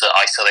field to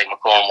isolate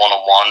McLaurin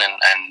one-on-one,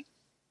 and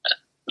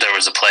there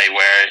was a play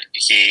where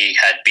he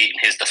had beaten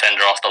his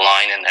defender off the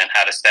line and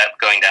had a step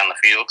going down the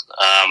field.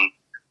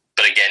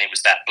 But again, it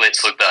was that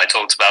blitz look that I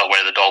talked about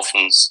where the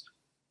Dolphins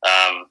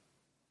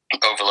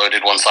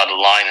overloaded one side of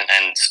the line,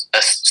 and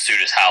as soon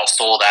as Howell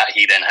saw that,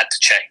 he then had to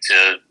check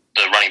to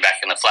the running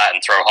back in the flat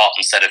and throw hot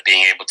instead of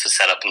being able to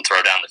set up and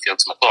throw down the field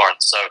to McLaurin.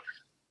 So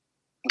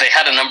they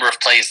had a number of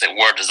plays that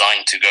were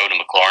designed to go to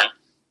McLaurin.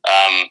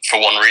 For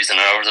one reason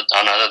or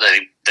another,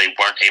 they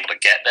weren't able to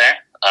get there.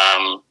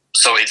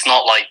 So it's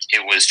not like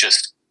it was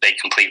just they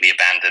completely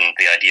abandoned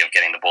the idea of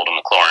getting the ball to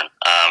McLaurin.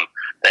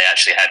 They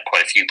actually had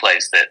quite a few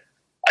plays that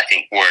I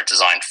think were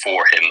designed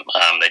for him.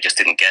 They just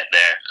didn't get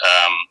there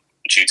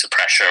due to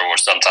pressure, or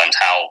sometimes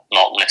Howe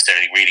not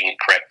necessarily reading it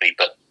correctly,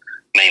 but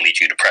mainly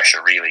due to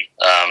pressure, really.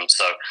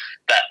 So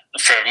that,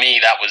 for me,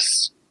 that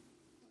was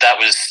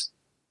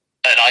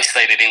an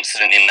isolated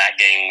incident in that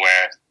game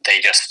where they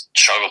just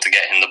struggled to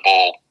get him the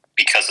ball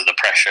because of the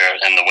pressure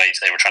and the ways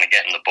they were trying to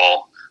get him the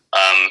ball.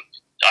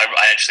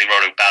 I actually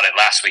wrote about it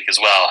last week as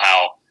well,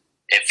 how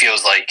it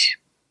feels like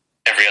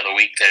every other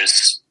week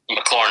there's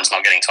McLaurin's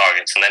not getting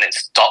targets, and then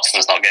it's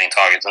Dotson's not getting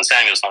targets, and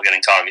Samuel's not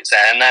getting targets,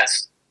 and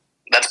that's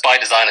by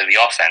design of the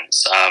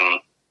offense.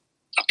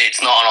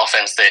 It's not an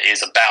offense that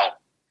is about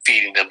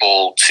feeding the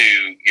ball to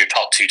your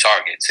top two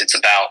targets. It's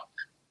about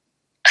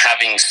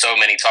having so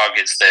many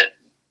targets that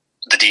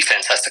the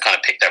defense has to kind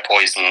of pick their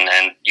poison,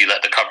 and you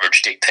let the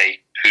coverage dictate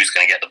who's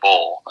going to get the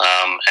ball.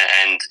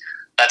 And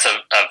that's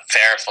a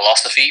fair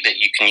philosophy that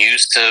you can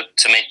use to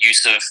make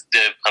use of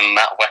the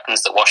amount of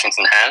weapons that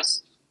Washington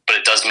has. But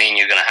it does mean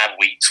you're going to have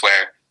weeks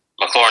where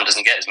McLaurin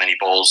doesn't get as many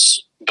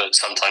balls, but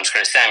sometimes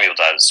Curtis Samuel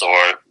does,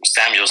 or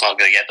Samuel's not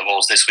going to get the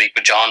balls this week,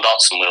 but Jahan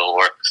Dotson will,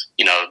 or,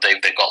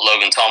 they've got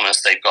Logan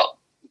Thomas, they've got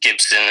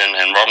Gibson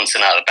and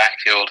Robinson out of the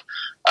backfield.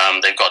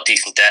 They've got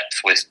decent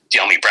depth with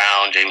De'Ami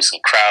Brown, Jamison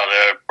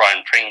Crowder,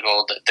 Brian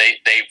Pringle.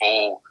 They've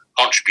all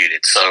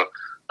contributed. So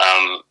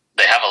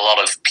they have a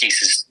lot of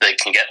pieces that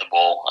can get the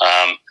ball.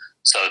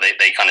 So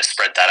they kind of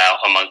spread that out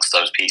amongst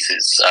those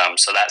pieces.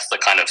 So that's the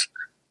kind of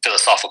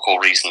philosophical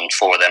reason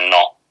for them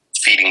not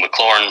feeding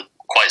McLaurin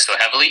quite so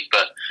heavily.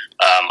 But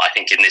I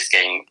think in this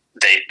game,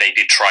 they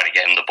did try to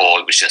get him the ball.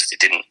 It was just, it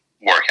didn't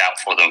work out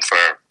for them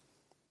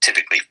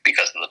typically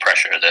because of the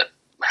pressure that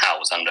Howe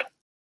was under.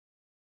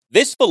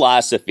 This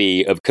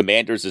philosophy of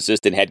Commanders'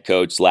 assistant head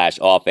coach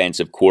 /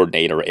 offensive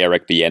coordinator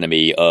Eric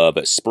Bieniemy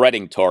of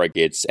spreading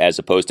targets as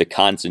opposed to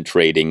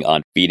concentrating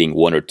on feeding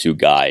one or two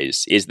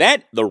guys, is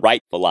that the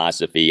right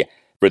philosophy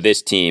for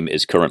this team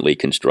as currently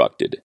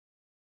constructed?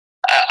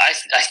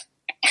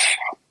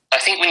 I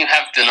think when you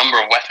have the number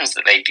of weapons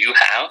that they do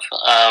have,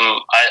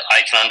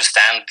 I can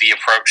understand the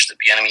approach that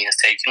Bieniemy has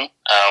taken,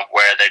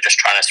 where they're just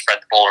trying to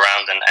spread the ball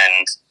around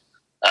and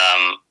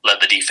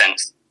let the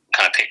defense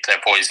kind of pick their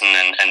poison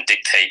and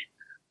dictate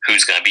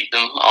who's going to beat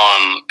them.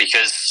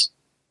 Because,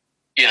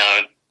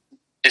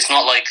 it's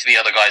not like the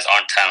other guys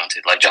aren't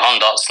talented. Like Jahan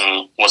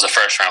Dotson was a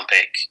first-round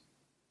pick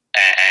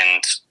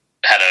and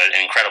had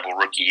an incredible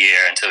rookie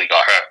year until he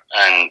got hurt.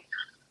 And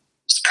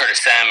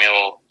Curtis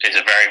Samuel is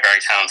a very, very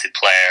talented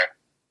player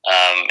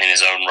in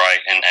his own right.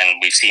 And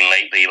we've seen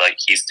lately, like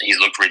he's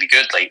looked really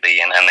good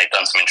lately, and they've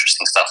done some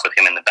interesting stuff with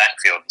him in the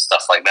backfield and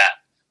stuff like that,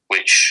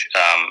 which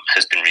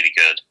has been really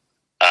good.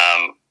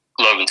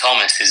 Logan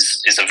Thomas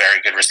is a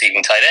very good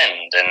receiving tight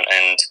end,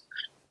 and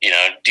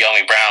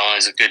De'Ami Brown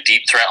is a good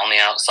deep threat on the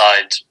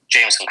outside.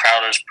 Jamison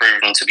Crowder's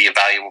proven to be a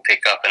valuable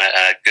pickup and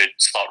a good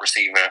slot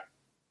receiver.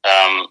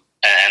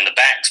 And the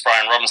backs,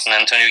 Brian Robinson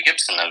and Antonio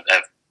Gibson,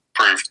 have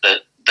proved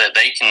that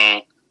they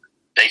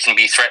can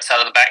be threats out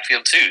of the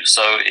backfield too.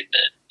 So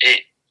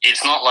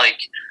it's not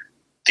like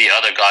the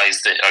other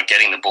guys that are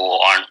getting the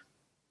ball aren't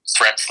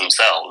threats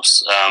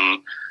themselves.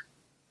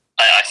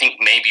 I think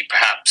maybe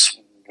perhaps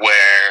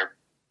where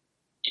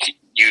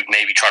you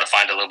maybe try to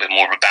find a little bit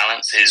more of a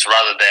balance is,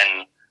 rather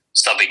than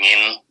subbing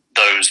in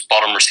those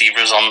bottom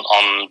receivers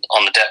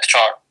on the depth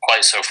chart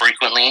quite so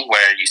frequently,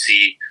 where you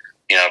see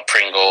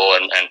Pringle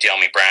and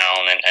De'Ami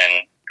Brown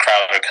and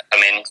Crowder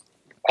come in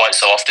quite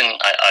so often.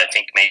 I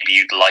think maybe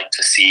you'd like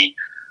to see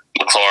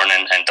McLaurin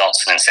and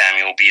Dotson and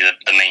Samuel be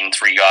the main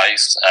three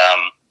guys,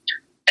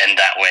 and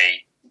that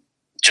way,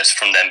 just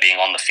from them being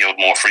on the field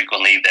more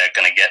frequently, they're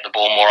going to get the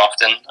ball more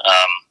often.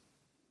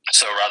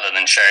 So rather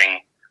than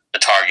sharing the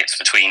targets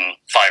between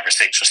 5 or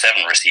 6 or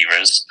 7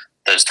 receivers,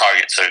 those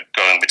targets are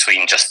going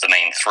between just the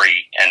main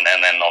three, and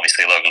then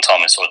obviously Logan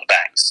Thomas or the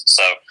backs.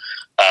 So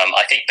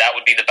I think that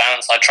would be the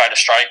balance I'd try to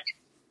strike.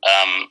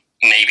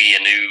 Maybe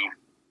a new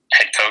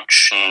head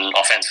coach and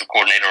offensive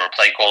coordinator or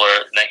play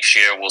caller next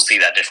year will see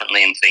that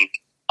differently and think,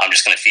 I'm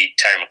just going to feed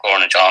Terry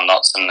McLaurin and Jahan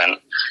Dotson. And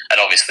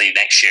obviously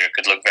next year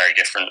could look very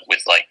different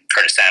with like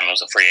Curtis Samuel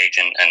as a free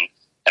agent, and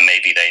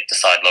maybe they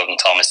decide Logan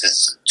Thomas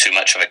is too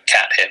much of a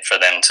cat hit for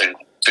them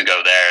to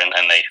go there,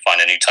 and they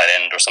find a new tight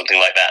end or something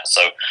like that.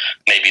 So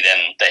maybe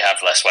then they have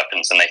less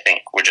weapons and they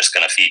think we're just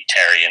going to feed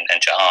Terry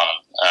and Jahan.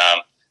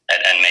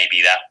 And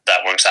maybe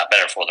that works out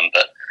better for them.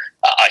 But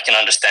I can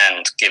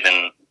understand,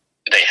 given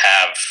they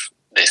have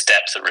this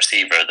depth at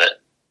receiver, that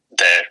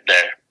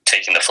they're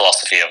taking the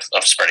philosophy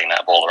of spreading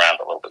that ball around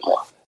a little bit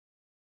more.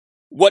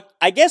 What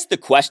I guess the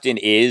question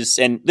is,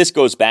 and this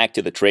goes back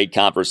to the trade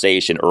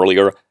conversation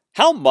earlier,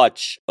 how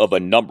much of a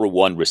number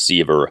one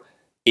receiver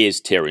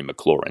is Terry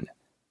McLaurin?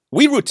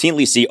 We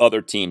routinely see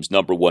other teams'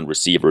 number one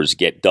receivers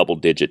get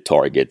double-digit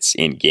targets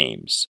in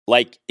games.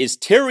 Like, is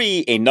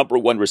Terry a number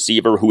one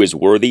receiver who is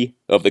worthy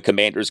of the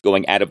Commanders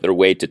going out of their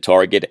way to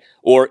target?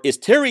 Or is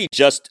Terry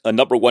just a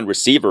number one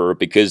receiver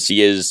because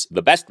he is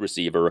the best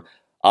receiver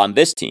on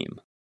this team?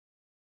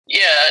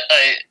 Yeah,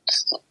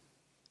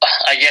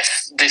 I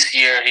guess this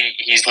year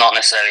he's not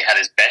necessarily had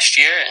his best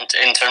year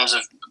in terms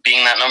of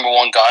being that number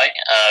one guy,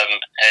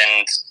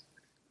 and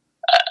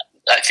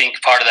I think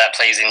part of that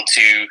plays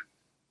into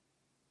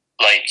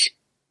like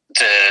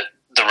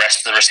the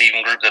rest of the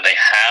receiving group that they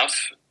have.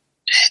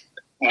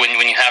 When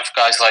you have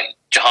guys like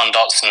Jahan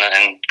Dotson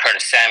and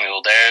Curtis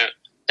Samuel,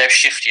 they're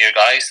shiftier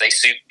guys. They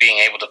suit being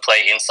able to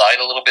play inside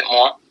a little bit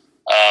more,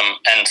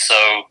 and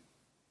so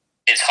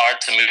it's hard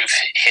to move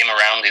him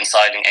around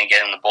inside and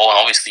get him the ball. And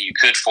obviously, you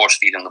could force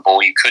feed him the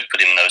ball. You could put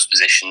him in those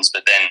positions,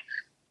 but then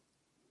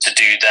to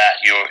do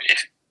that,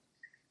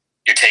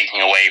 you're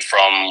taking away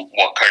from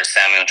what Curtis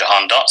Samuel and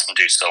Jahan Dotson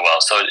do so well.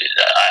 So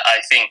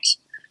I think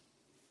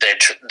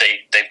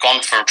they've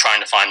gone for trying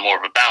to find more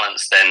of a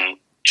balance than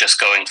just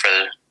going for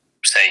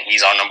saying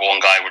he's our number one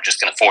guy, we're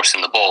just going to force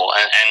him the ball.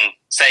 And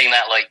saying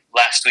that, like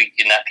last week,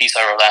 in that piece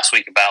I wrote last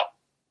week about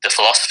the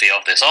philosophy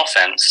of this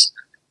offense,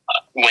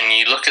 when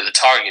you look at the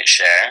target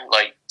share,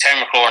 like Terry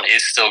McLaurin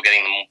is still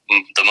getting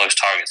the most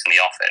targets in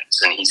the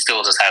offense, and he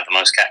still does have the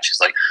most catches.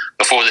 Like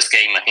before this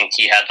game, I think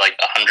he had like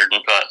 100.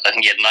 I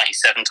think he had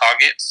 97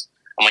 targets.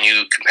 And when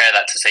you compare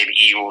that to say the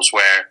Eagles,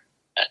 where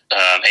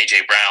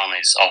AJ Brown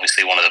is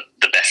obviously one of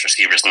the best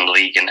receivers in the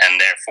league, and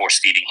they're force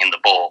feeding him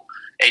the ball,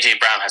 AJ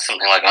Brown has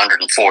something like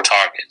 104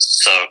 targets.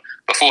 So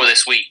before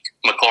this week,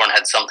 McLaurin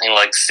had something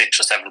like 6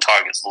 or 7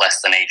 targets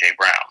less than AJ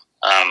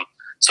Brown.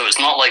 So it's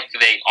not like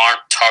they aren't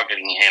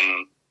targeting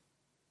him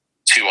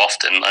too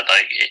often. Like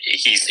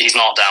he's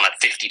not down at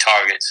 50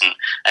 targets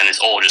and it's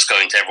all just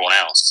going to everyone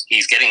else.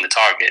 He's getting the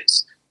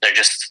targets.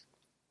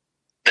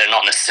 They're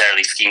not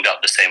necessarily schemed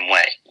up the same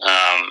way.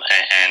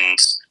 And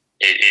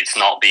it's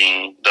not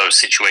being those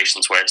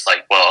situations where it's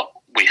like,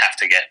 well, we have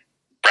to get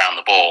Brown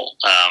the ball.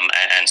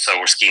 And so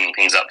we're scheming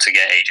things up to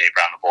get AJ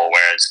Brown the ball,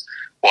 whereas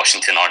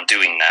Washington aren't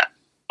doing that.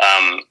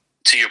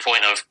 To your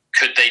point of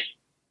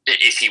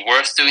is he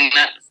worth doing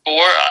that for?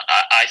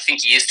 I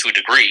think he is to a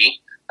degree.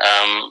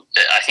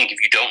 I think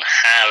if you don't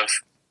have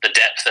the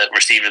depth at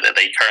receiver that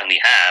they currently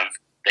have,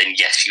 then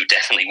yes, you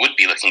definitely would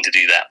be looking to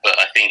do that. But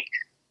I think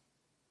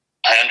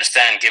I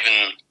understand,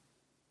 given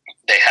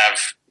they have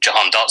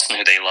Jahan Dotson,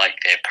 who they like,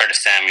 they have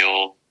Curtis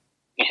Samuel,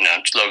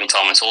 Logan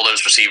Thomas, all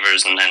those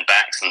receivers and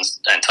backs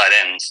and tight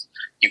ends.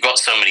 You've got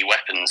so many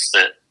weapons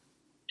that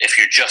if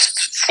you're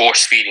just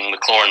force feeding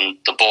McLaurin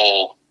the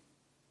ball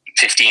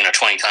 15 or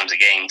 20 times a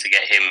game to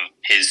get him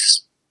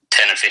his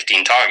 10 or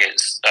 15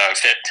 targets,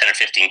 10 or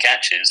 15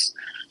 catches,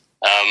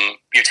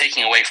 you're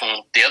taking away from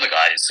the other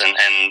guys. And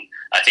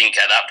I think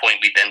at that point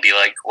we'd then be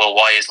like, well,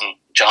 why isn't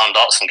Jahan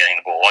Dotson getting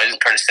the ball? Why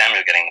isn't Curtis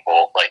Samuel getting the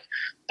ball? Like,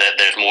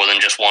 there's more than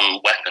just one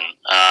weapon.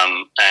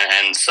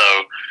 And so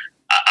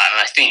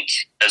I think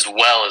as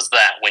well as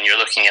that, when you're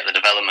looking at the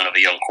development of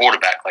a young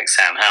quarterback like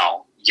Sam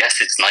Howell, yes,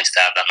 it's nice to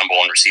have that number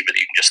one receiver that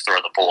you can just throw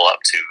the ball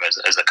up to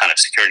as a kind of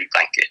security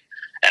blanket.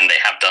 And they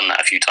have done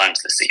that a few times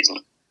this season.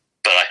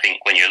 But I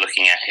think when you're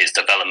looking at his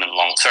development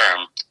long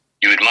term,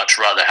 you would much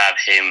rather have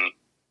him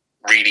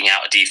reading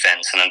out a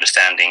defense and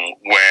understanding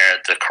where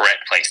the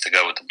correct place to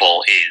go with the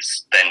ball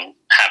is than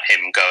have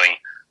him going,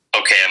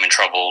 okay, I'm in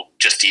trouble,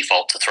 just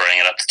default to throwing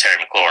it up to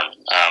Terry McLaurin.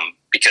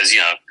 Because,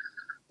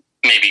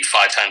 maybe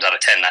 5 times out of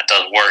 10 that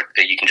does work,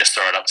 that you can just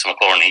throw it up to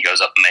McLaurin and he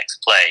goes up and makes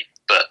a play.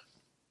 But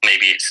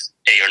maybe it's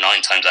 8 or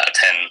 9 times out of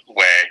 10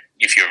 where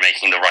if you're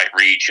making the right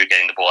read, you're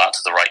getting the ball out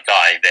to the right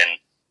guy, then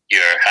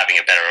you're having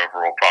a better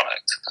overall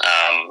product.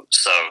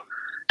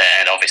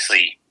 And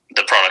obviously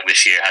the product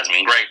this year hasn't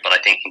been great, but I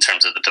think in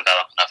terms of the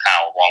development of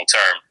how long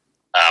term,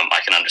 I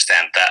can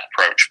understand that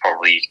approach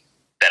probably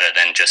better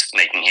than just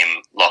making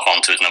him lock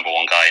onto his number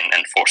one guy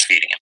and force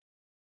feeding him.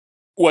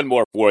 One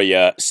more for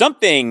you.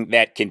 Something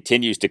that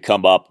continues to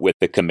come up with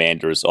the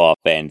Commanders'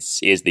 offense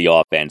is the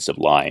offensive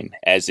line,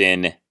 as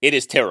in, it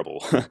is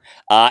terrible.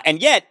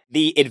 And yet,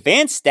 the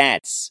advanced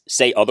stats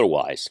say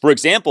otherwise. For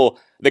example,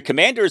 the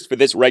Commanders for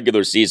this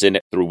regular season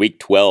through Week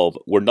 12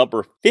 were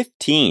number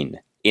 15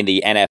 in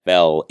the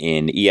NFL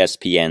in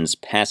ESPN's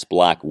pass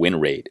block win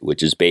rate,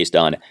 which is based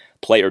on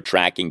player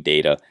tracking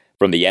data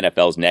from the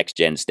NFL's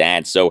next-gen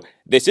stats. So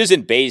this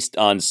isn't based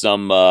on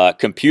some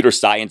computer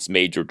science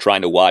major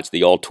trying to watch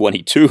the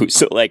All-22.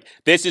 So,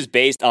 this is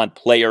based on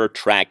player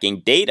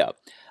tracking data.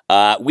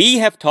 We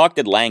have talked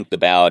at length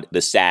about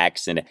the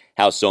sacks and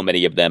how so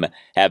many of them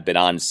have been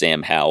on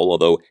Sam Howell,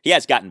 although he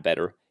has gotten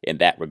better in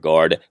that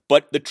regard.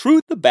 But the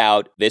truth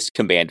about this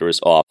Commanders'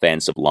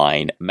 offensive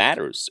line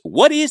matters.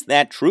 What is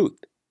that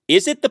truth?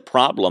 Is it the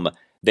problem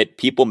that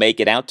people make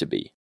it out to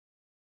be?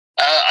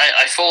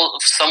 I fall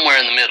somewhere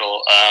in the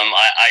middle.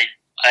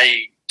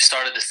 I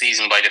started the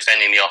season by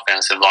defending the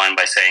offensive line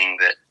by saying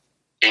that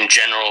in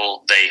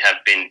general they have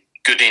been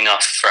good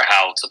enough for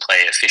Howell to play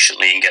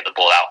efficiently and get the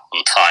ball out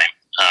on time.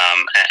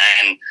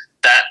 And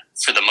that,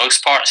 for the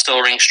most part,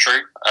 still rings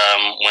true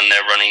when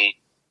they're running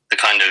the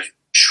kind of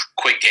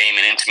quick game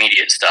and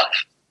intermediate stuff.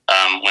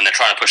 When they're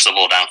trying to push the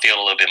ball downfield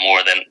a little bit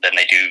more, then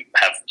they do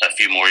have a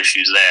few more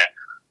issues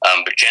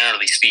there. But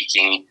generally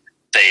speaking,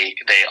 they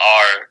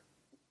are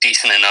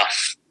decent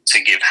enough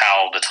to give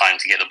Howell the time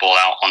to get the ball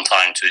out on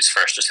time to his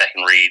first or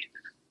second read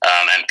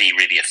and be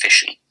really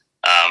efficient.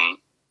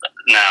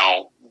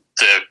 Now,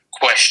 the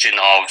question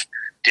of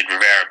did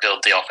Rivera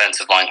build the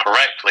offensive line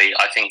correctly?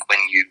 I think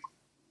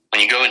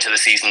when you go into the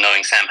season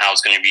knowing Sam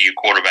Howell's going to be your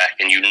quarterback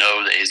and you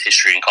know that his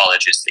history in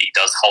college is that he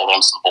does hold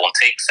on to the ball and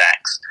take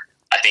sacks,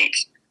 I think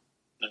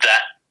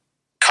that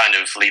kind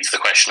of leads to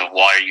the question of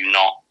why are you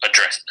not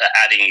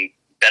adding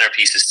better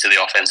pieces to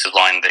the offensive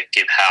line that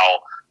give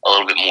Howell a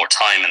little bit more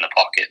time in the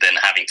pocket than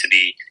having to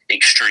be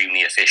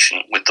extremely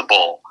efficient with the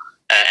ball.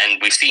 And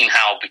we've seen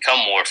Howell become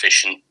more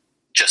efficient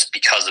just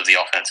because of the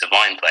offensive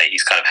line play.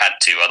 He's kind of had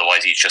to,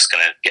 otherwise he's just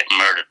going to get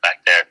murdered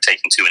back there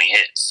taking too many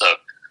hits. So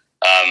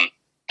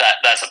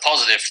that's a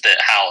positive that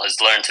Howell has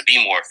learned to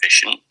be more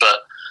efficient, but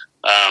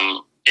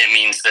it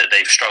means that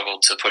they've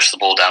struggled to push the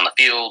ball down the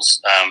field.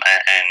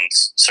 And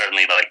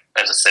certainly, like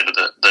as I said,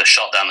 the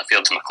shot down the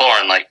field to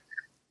McLaurin, like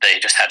they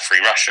just had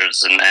free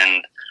rushers,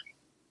 and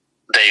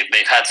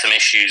they've had some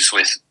issues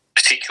with,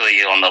 particularly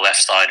on the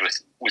left side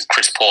with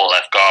Chris Paul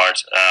left guard.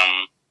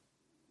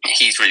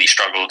 He's really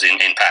struggled in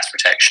pass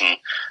protection.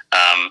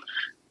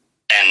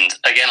 And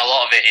again, a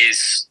lot of it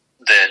is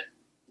that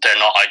they're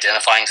not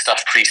identifying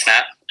stuff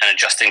pre-snap and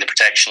adjusting the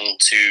protection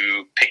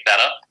to pick that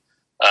up.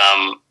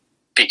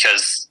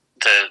 Because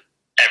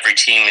every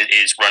team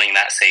is running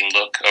that same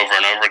look over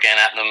and over again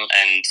at them,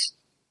 and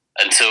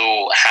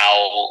until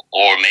Howell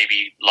or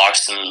maybe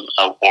Larson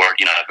or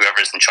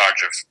whoever is in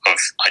charge of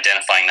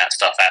identifying that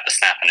stuff at the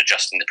snap and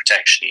adjusting the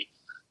protection,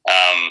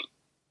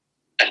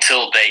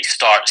 until they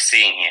start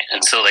seeing it,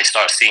 until they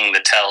start seeing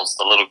the tells,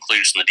 the little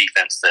clues in the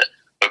defense that,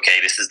 okay,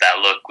 this is that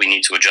look, we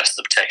need to adjust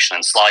the protection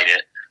and slide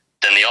it,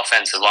 then the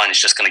offensive line is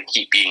just going to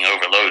keep being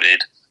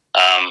overloaded.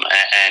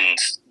 And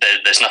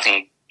there's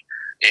nothing.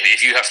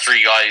 If you have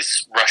three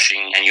guys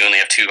rushing and you only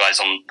have two guys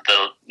on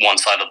the one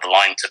side of the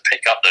line to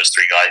pick up those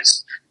three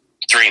guys,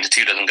 3 into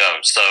 2 doesn't go.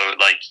 So,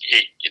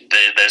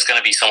 there's going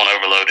to be someone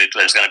overloaded.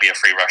 There's going to be a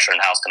free rusher, and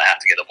Howell's going to have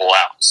to get the ball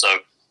out. So,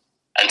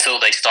 until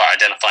they start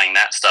identifying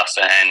that stuff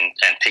and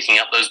picking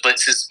up those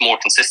blitzes more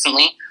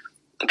consistently,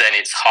 then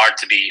it's hard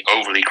to be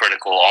overly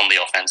critical on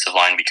the offensive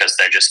line because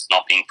they're just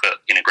not being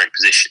put in a great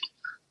position.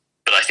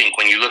 But I think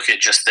when you look at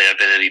just their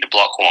ability to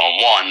block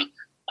one-on-one,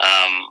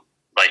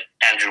 like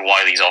Andrew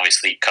Wiley's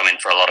obviously come in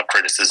for a lot of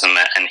criticism,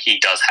 and he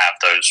does have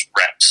those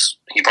reps.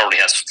 He probably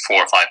has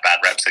 4 or 5 bad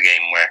reps a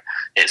game where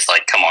it's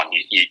like, come on,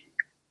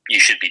 you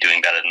should be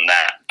doing better than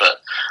that.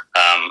 But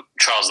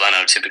Charles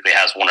Leno typically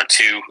has 1 or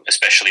 2,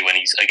 especially when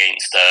he's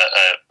against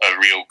a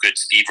real good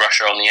speed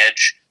rusher on the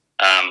edge.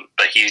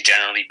 But he's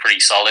generally pretty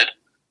solid.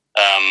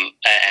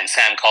 And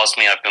Sam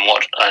Cosmi, I've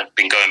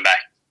been going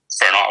back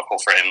for an article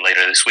for him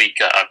later this week.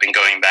 I've been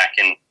going back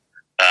and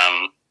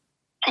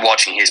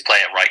watching his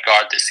play at right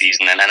guard this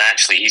season, and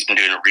actually he's been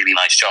doing a really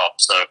nice job.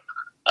 So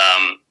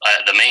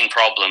the main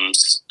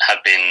problems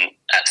have been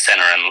at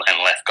center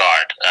and left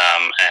guard,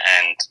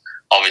 and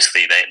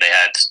obviously they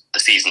had the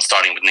season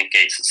starting with Nick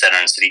Gates at center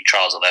and Sadiq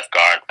Charles at left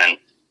guard, and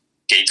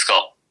Gates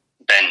got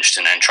benched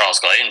and then Charles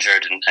got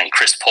injured, and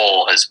Chris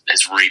Paul has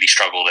really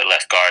struggled at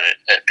left guard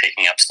at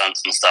picking up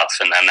stunts and stuff,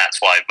 and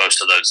that's why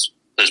most of those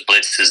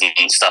blitzes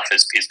and stuff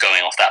is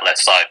going off that left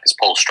side because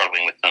Paul's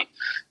struggling with them,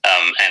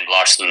 and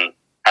Larson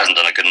hasn't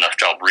done a good enough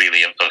job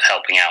really of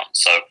helping out.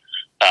 So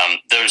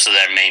those are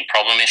their main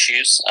problem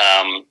issues.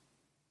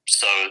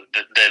 So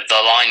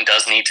the line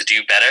does need to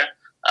do better,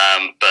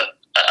 but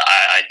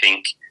I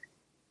think,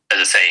 as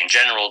I say, in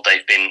general,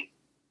 they've been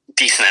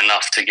decent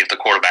enough to give the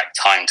quarterback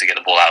time to get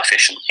the ball out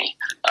efficiently.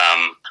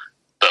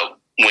 But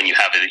when you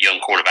have a young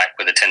quarterback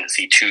with a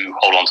tendency to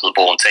hold on to the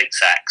ball and take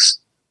sacks,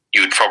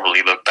 you would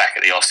probably look back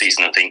at the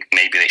offseason and think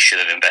maybe they should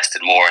have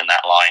invested more in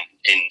that line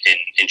in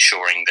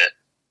ensuring that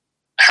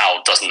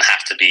Howell doesn't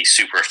have to be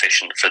super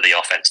efficient for the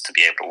offense to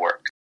be able to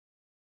work.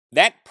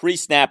 That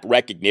pre-snap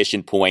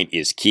recognition point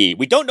is key.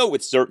 We don't know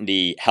with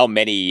certainty how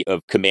many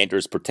of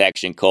Commanders'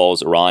 protection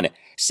calls are on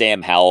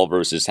Sam Howell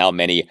versus how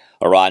many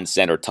are on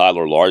center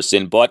Tyler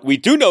Larson, but we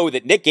do know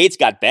that Nick Gates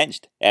got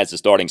benched as the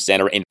starting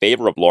center in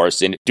favor of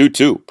Larson due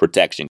to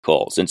protection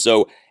calls. And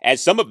so,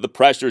 as some of the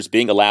pressures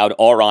being allowed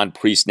are on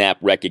pre-snap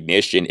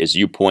recognition, as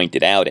you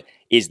pointed out,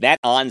 is that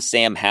on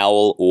Sam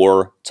Howell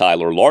or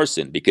Tyler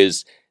Larson?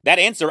 Because that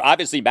answer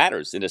obviously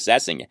matters in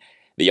assessing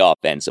the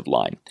offensive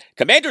line.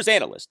 Commanders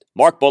analyst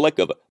Mark Bullock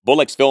of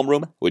Bullock's Film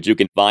Room, which you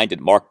can find at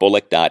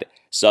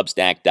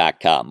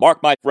markbullock.substack.com.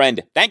 Mark, my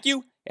friend, thank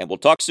you, and we'll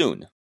talk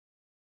soon.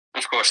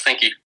 Of course,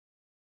 thank you.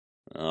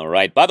 All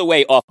right. By the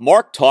way, off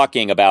Mark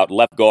talking about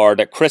left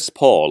guard Chris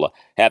Paul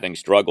having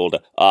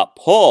struggled,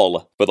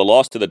 Paul, for the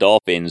loss to the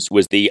Dolphins,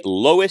 was the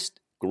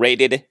lowest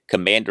graded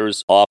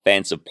Commanders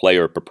offensive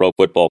player per Pro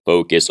Football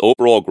Focus,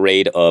 overall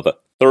grade of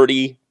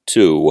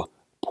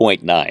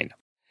 32.9.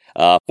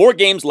 4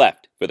 games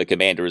left for the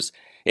Commanders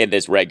in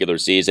this regular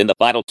season. The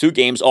final 2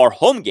 games are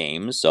home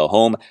games, so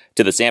home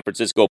to the San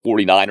Francisco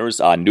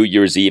 49ers on New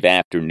Year's Eve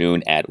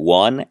afternoon at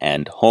 1,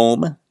 and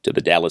home to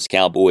the Dallas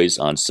Cowboys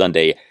on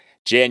Sunday,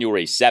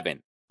 January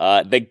 7th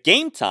The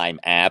Game Time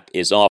app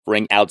is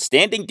offering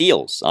outstanding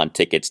deals on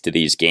tickets to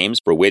these games,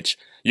 for which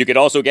you could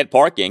also get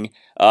parking.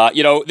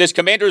 This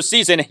Commanders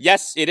season,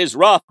 yes, it is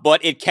rough,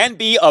 but it can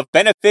be of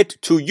benefit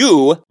to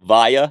you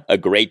via a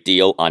great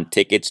deal on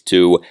tickets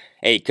to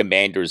a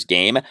Commanders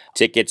game.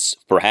 Tickets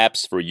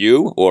perhaps for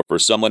you or for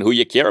someone who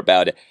you care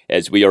about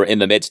as we are in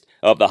the midst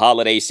of the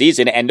holiday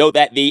season. And know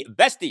that the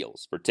best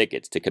deals for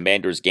tickets to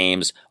Commanders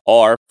games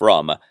are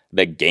from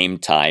the Game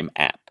Time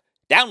app.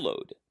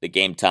 Download the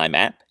Game Time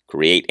app,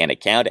 create an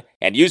account,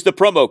 and use the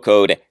promo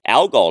code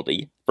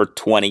ALGALDI for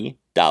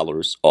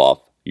 $20 off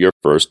your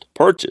first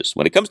purchase.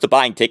 When it comes to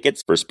buying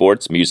tickets for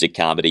sports, music,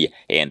 comedy,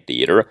 and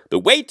theater, the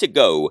way to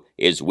go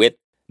is with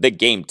the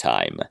Game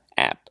Time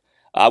app.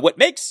 What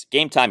makes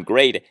Game Time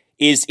great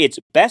is its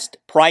best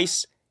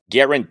price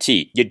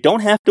guarantee. You don't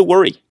have to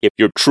worry if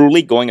you're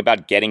truly going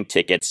about getting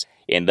tickets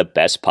in the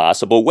best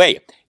possible way.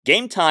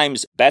 Game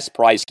Time's best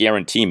price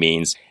guarantee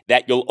means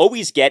that you'll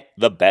always get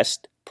the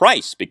best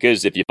price,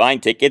 because if you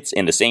find tickets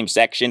in the same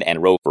section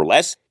and row for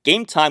less,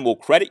 Game Time will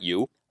credit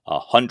you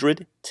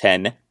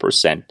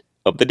 110%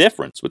 of the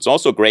difference. What's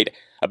also great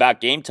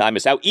about Game Time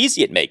is how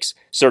easy it makes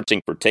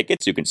searching for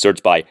tickets. You can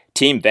search by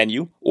team,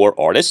 venue, or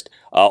artist.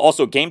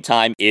 Also, Game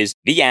Time is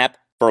the app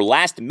for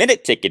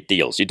last-minute ticket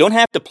deals. You don't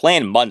have to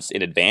plan months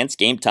in advance.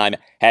 Game Time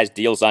has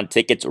deals on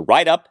tickets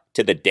right up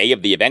to the day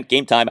of the event.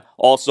 Game Time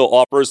also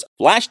offers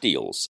flash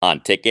deals on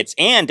tickets,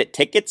 and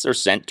tickets are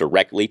sent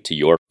directly to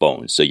your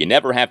phone, so you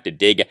never have to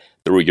dig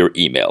through your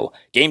email.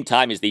 Game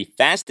Time is the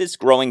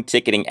fastest-growing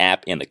ticketing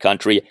app in the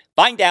country.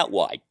 Find out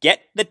why.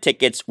 Get the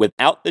tickets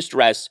without the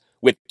stress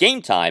with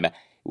Game Time,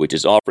 which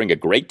is offering a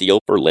great deal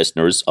for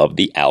listeners of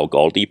the Al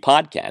Galdi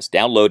podcast.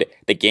 Download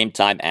the Game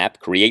Time app,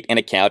 create an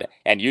account,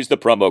 and use the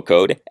promo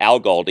code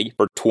ALGALDI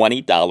for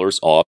 $20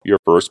 off your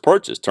first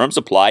purchase. Terms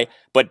apply,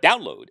 but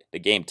download the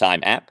Game Time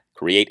app,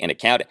 create an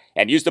account,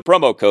 and use the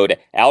promo code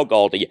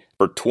ALGALDI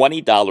for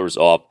 $20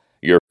 off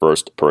your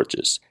first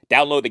purchase.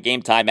 Download the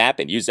Game Time app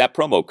and use that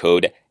promo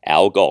code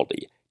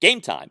ALGALDI.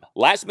 Game Time,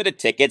 last-minute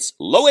tickets,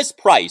 lowest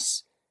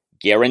price,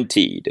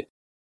 guaranteed.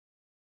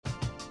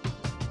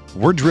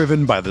 We're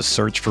driven by the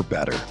search for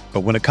better.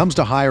 But when it comes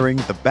to hiring,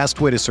 the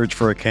best way to search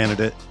for a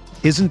candidate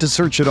isn't to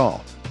search at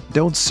all.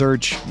 Don't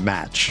search,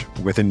 match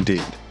with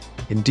Indeed.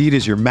 Indeed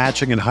is your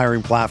matching and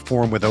hiring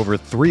platform with over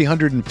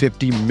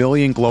 350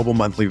 million global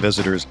monthly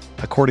visitors,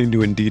 according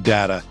to Indeed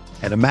data,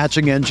 and a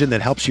matching engine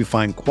that helps you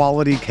find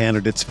quality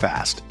candidates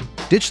fast.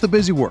 Ditch the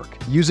busy work.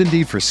 Use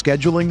Indeed for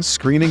scheduling,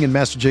 screening, and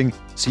messaging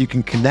so you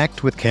can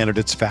connect with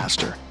candidates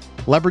faster.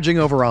 Leveraging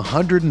over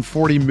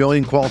 140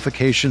 million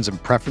qualifications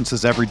and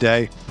preferences every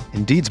day,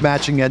 Indeed's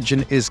matching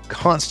engine is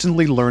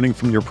constantly learning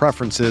from your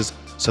preferences,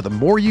 so the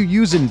more you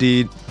use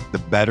Indeed, the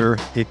better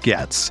it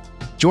gets.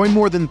 Join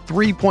more than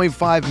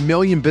 3.5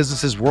 million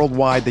businesses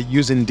worldwide that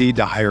use Indeed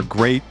to hire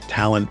great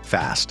talent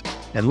fast.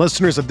 And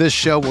listeners of this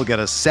show will get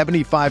a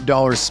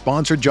 $75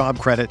 sponsored job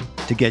credit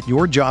to get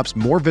your jobs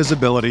more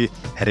visibility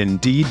at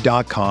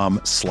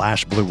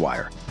Indeed.com/Blue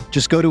Wire.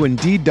 Just go to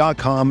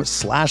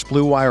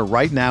Indeed.com/Blue Wire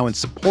right now and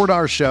support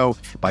our show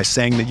by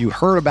saying that you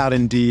heard about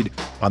Indeed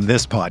on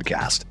this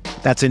podcast.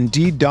 That's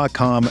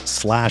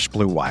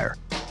Indeed.com/Blue Wire.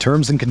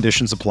 Terms and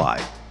conditions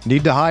apply.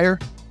 Need to hire?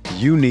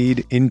 You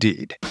need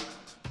Indeed.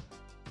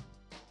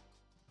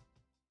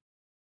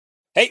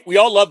 Hey, we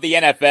all love the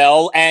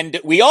NFL,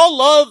 and we all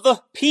love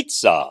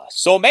pizza.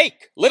 So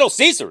make Little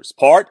Caesars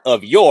part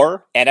of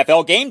your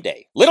NFL game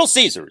day. Little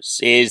Caesars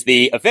is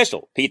the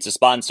official pizza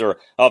sponsor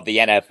of the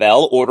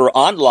NFL. Order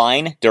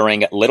online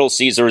during Little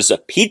Caesars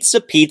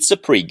Pizza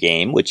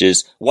pregame, which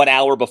is 1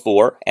 hour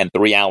before and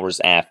 3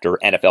 hours after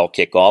NFL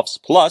kickoffs,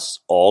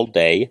 plus all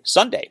day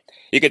Sunday.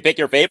 You can pick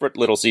your favorite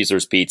Little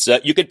Caesars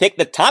pizza. You can pick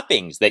the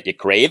toppings that you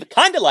crave,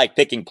 kind of like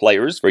picking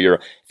players for your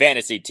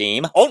fantasy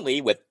team. Only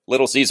with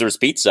Little Caesars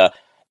pizza,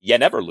 you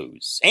never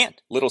lose. And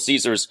Little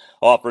Caesars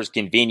offers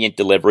convenient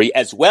delivery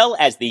as well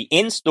as the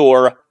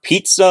in-store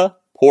pizza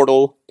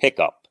portal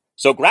pickup.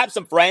 So grab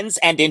some friends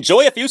and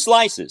enjoy a few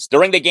slices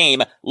during the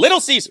game.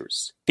 Little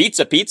Caesars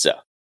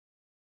Pizza.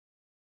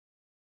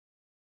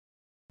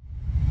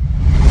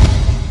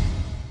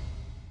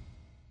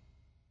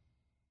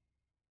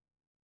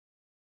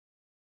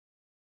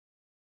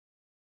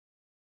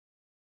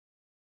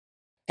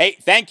 Hey,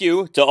 thank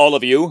you to all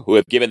of you who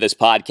have given this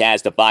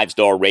podcast a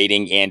 5-star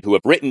rating and who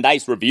have written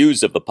nice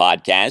reviews of the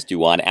podcast.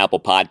 You on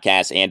Apple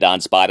Podcasts and on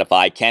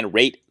Spotify can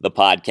rate the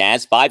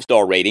podcast.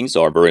 5-star ratings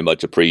are very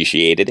much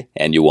appreciated.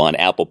 And you on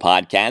Apple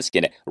Podcasts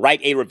can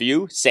write a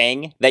review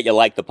saying that you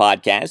like the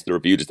podcast. The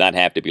review does not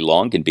have to be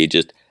long, can be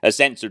just a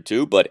sentence or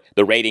two, but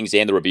the ratings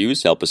and the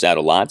reviews help us out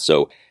a lot.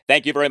 So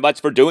thank you very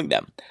much for doing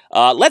them.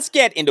 Let's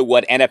get into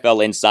what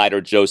NFL insider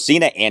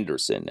Josina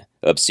Anderson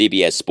of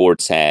CBS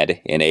Sports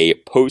had in a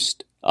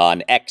post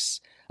on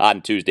X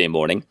on Tuesday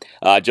morning.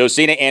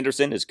 Josina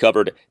Anderson has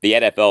covered the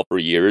NFL for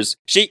years.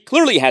 She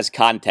clearly has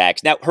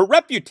contacts. Now, her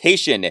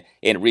reputation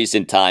in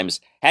recent times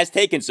has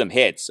taken some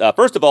hits.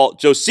 First of all,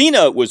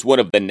 Josina was one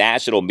of the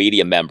national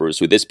media members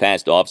who this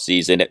past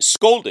offseason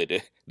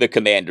scolded the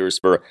Commanders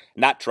for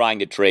not trying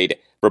to trade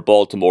for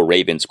Baltimore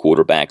Ravens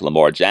quarterback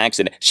Lamar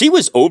Jackson. She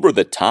was over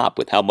the top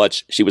with how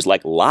much she was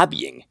like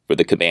lobbying for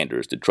the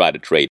Commanders to try to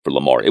trade for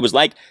Lamar. It was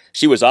like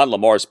she was on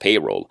Lamar's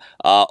payroll.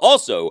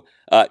 Also,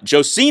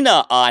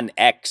 Josina on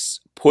X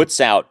puts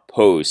out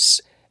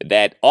posts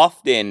that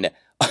often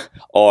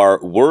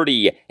are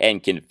wordy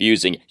and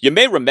confusing. You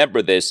may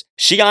remember this.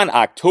 She on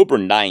October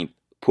 9th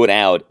put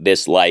out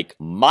this like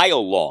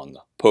mile-long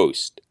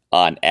post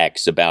on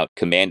X about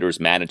Commanders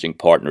managing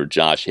partner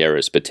Josh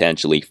Harris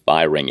potentially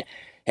firing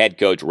head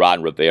coach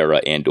Ron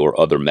Rivera and or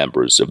other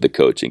members of the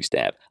coaching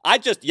staff. I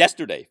just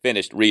yesterday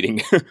finished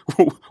reading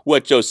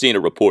what Josina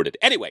reported.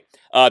 Anyway,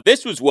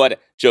 this was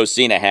what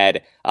Josina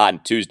had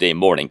on Tuesday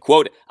morning.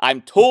 Quote,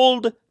 "I'm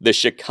told the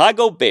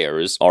Chicago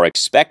Bears are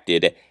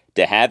expected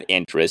to have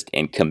interest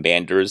in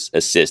Commanders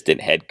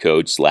assistant head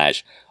coach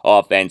 /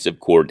 offensive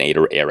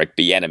coordinator Eric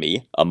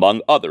Bieniemy,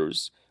 among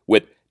others,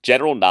 with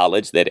general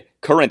knowledge that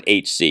current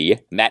HC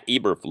Matt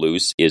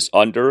Eberflus is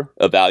under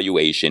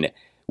evaluation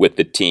with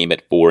the team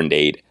at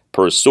 4-8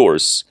 per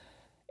source,"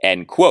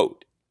 end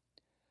quote.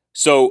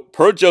 So,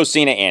 per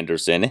Josina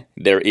Anderson,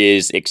 there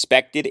is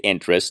expected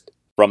interest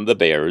from the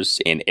Bears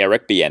in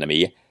Eric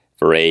Bieniemy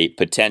for a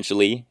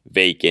potentially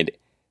vacant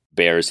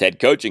Bears head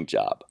coaching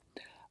job.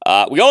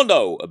 We all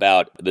know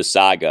about the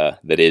saga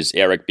that is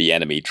Eric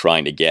Bieniemy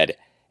trying to get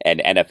an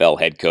NFL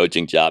head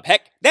coaching job.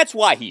 Heck, that's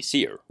why he's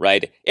here,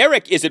 right?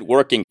 Eric isn't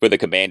working for the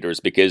Commanders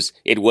because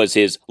it was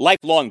his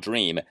lifelong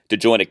dream to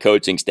join a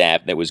coaching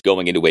staff that was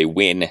going into a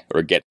win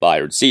or get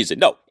fired season.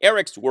 No,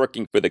 Eric's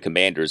working for the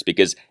Commanders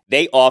because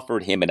they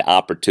offered him an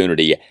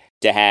opportunity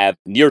to have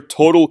near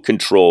total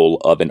control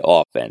of an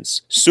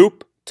offense.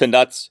 Soup to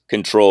nuts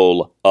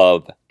control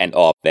of an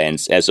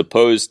offense, as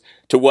opposed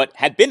to what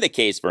had been the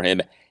case for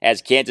him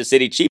as Kansas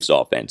City Chiefs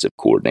offensive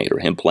coordinator,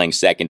 him playing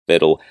second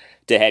fiddle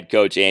to head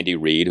coach Andy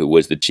Reid, who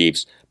was the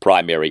Chiefs'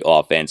 primary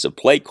offensive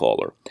play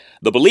caller.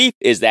 The belief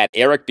is that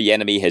Eric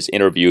Bieniemy has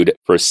interviewed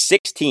for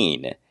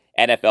 16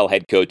 NFL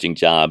head coaching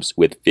jobs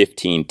with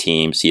 15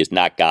 teams. He has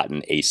not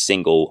gotten a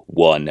single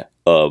one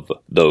of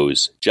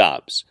those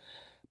jobs.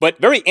 But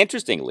very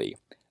interestingly,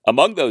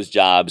 among those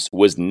jobs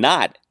was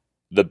not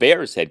the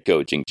Bears head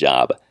coaching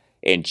job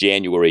in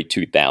January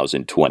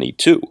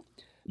 2022.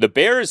 The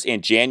Bears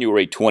in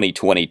January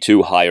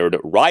 2022 hired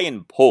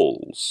Ryan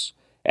Poles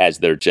as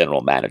their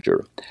general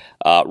manager.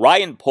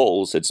 Ryan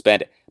Poles had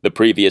spent the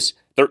previous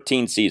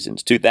 13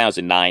 seasons,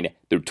 2009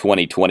 through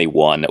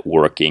 2021,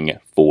 working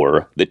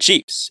for the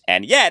Chiefs.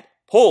 And yet,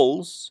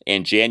 Poles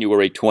in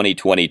January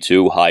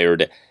 2022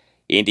 hired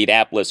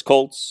Indianapolis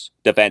Colts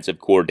defensive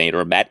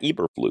coordinator Matt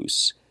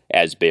Eberflus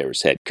as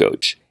Bears head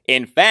coach.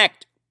 In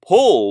fact,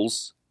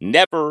 Poles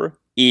never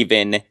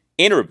even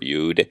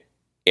interviewed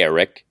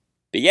Eric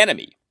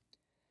Bieniemy.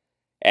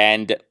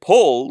 And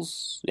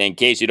Poles, in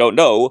case you don't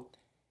know,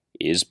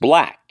 is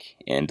black.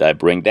 And I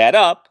bring that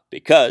up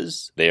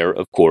because there,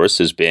 of course,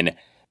 has been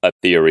a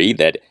theory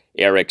that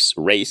Eric's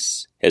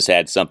race has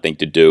had something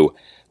to do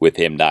with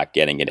him not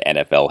getting an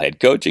NFL head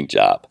coaching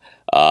job.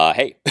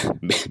 Hey,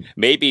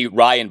 maybe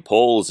Ryan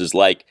Poles is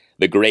like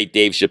the great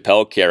Dave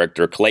Chappelle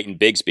character Clayton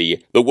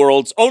Bigsby, the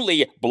world's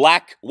only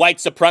black white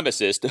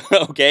supremacist,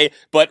 okay?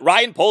 But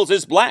Ryan Poles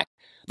is black.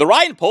 The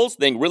Ryan Poles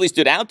thing really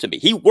stood out to me.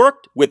 He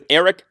worked with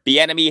Eric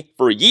Bieniemy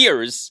for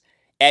years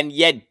and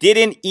yet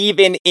didn't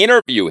even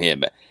interview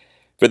him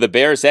for the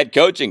Bears head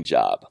coaching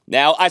job.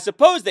 Now, I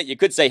suppose that you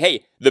could say,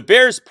 hey, the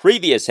Bears'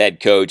 previous head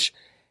coach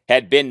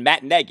had been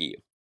Matt Nagy,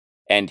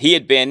 and he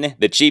had been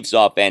the Chiefs'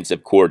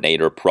 offensive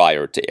coordinator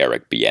prior to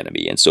Eric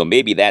Bieniemy, and so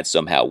maybe that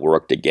somehow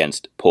worked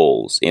against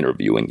Poles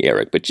interviewing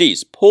Eric. But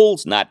geez,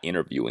 Poles not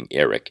interviewing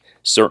Eric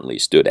certainly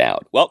stood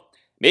out. Well,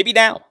 maybe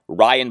now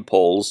Ryan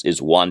Poles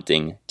is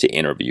wanting to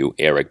interview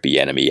Eric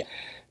Bieniemy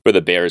for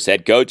the Bears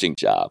head coaching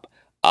job.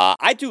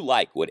 I do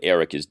like what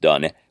Eric has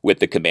done with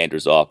the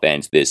Commanders'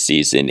 offense this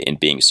season in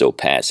being so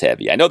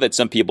pass-heavy. I know that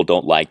some people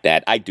don't like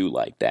that. I do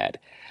like that.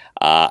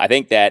 I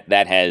think that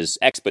has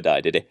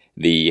expedited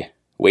the,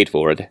 wait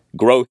for it,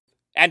 growth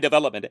and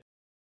development.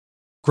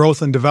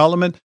 Growth and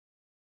development?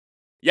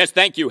 Yes,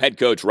 thank you, head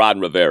coach Ron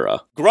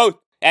Rivera. Growth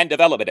and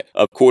development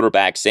of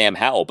quarterback Sam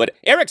Howell. But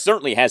Eric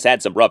certainly has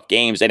had some rough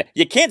games, and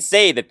you can't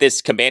say that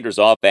this Commanders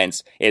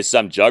offense is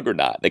some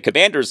juggernaut. The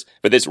Commanders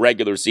for this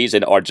regular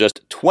season are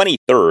just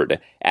 23rd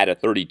out of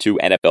 32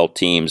 NFL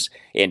teams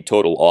in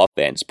total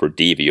offense per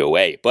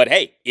DVOA. But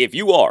hey, if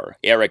you are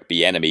Eric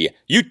Bieniemy,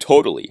 you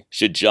totally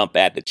should jump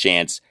at the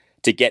chance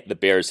to get the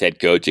Bears head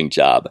coaching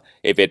job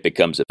if it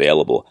becomes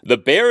available. The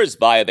Bears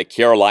via the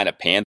Carolina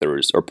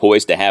Panthers are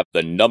poised to have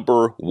the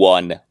number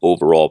 1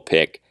 overall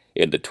pick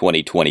in the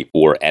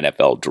 2024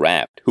 NFL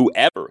Draft.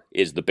 Whoever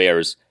is the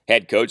Bears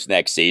head coach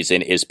next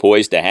season is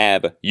poised to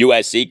have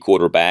USC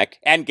quarterback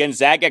and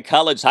Gonzaga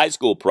College High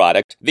School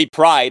product, the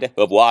pride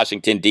of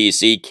Washington,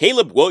 D.C.,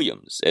 Caleb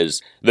Williams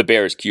as the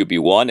Bears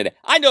QB1. And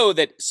I know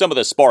that some of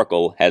the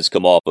sparkle has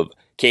come off of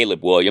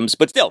Caleb Williams,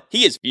 but still,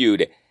 he is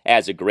viewed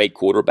as a great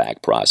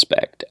quarterback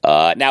prospect.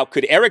 Now,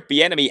 could Eric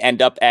Bieniemy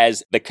end up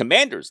as the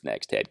Commanders'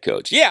 next head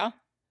coach? Yeah,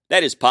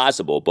 that is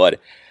possible, but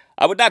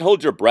I would not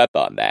hold your breath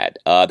on that.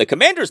 The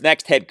Commanders'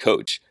 next head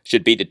coach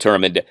should be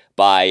determined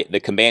by the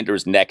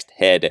Commanders' next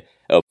head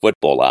of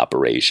football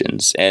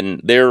operations, and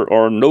there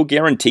are no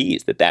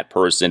guarantees that that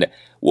person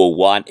will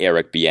want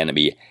Eric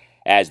Bieniemy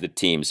as the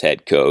team's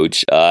head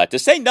coach, to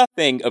say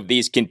nothing of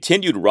these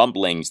continued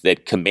rumblings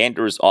that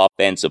Commanders'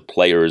 offensive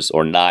players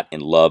are not in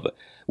love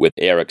with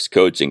Eric's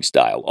coaching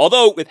style.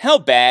 Although, with how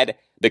bad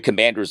the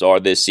Commanders are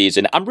this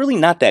season, I'm really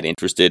not that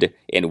interested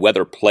in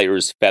whether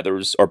players'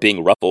 feathers are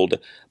being ruffled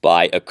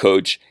by a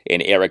coach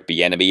in Eric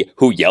Bieniemy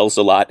who yells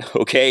a lot,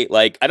 okay?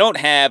 Like, I don't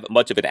have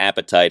much of an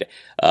appetite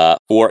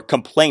for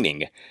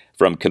complaining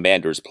from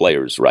Commanders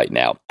players right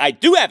now. I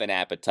do have an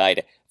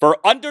appetite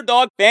for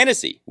Underdog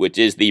Fantasy, which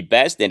is the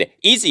best and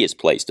easiest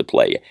place to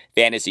play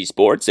fantasy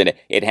sports, and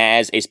it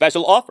has a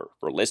special offer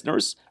for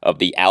listeners of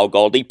the Al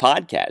Galdi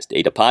podcast,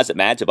 a deposit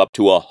match of up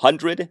to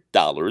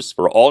 $100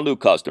 for all new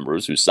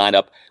customers who sign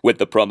up with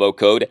the promo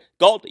code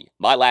Galdi,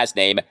 my last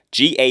name,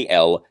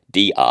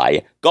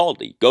 Galdi,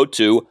 Galdi. Go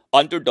to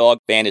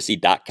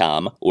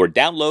UnderdogFantasy.com or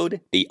download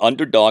the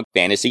Underdog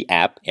Fantasy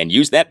app and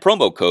use that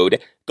promo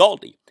code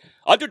Galdi.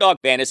 Underdog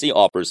Fantasy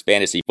offers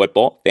fantasy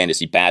football,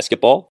 fantasy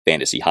basketball,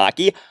 fantasy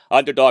hockey.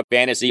 Underdog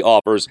Fantasy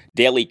offers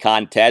daily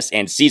contests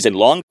and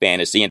season-long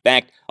fantasy. In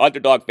fact,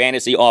 Underdog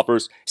Fantasy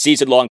offers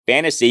season-long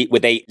fantasy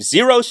with a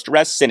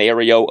zero-stress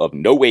scenario of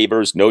no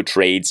waivers, no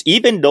trades,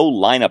 even no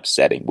lineup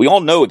setting. We all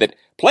know that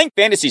playing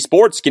fantasy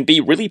sports can be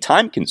really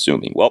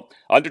time-consuming. Well,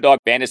 Underdog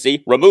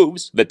Fantasy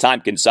removes the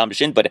time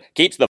consumption, but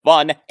keeps the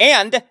fun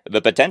and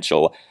the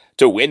potential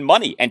to win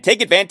money and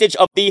take advantage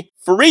of the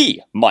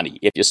free money.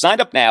 If you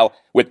sign up now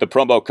with the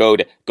promo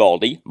code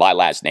Galdi, my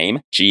last name,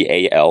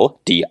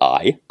 Galdi,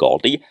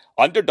 Galdi,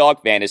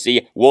 Underdog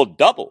Fantasy will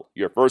double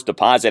your first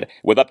deposit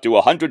with up to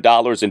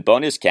 $100 in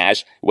bonus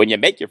cash when you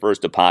make your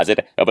first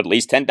deposit of at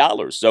least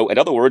 $10. So, in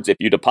other words, if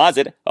you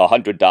deposit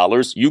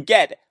 $100, you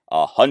get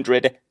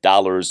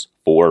 $100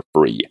 for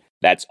free.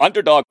 That's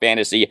Underdog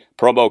Fantasy,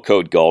 promo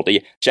code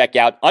Galdi. Check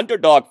out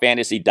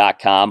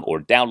UnderdogFantasy.com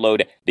or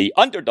download the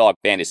Underdog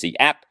Fantasy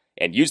app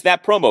and use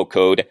that promo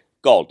code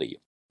Galdi.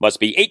 Must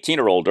be 18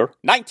 or older,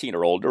 19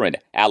 or older in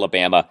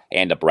Alabama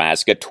and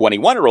Nebraska,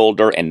 21 or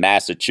older in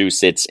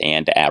Massachusetts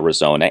and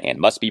Arizona, and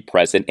must be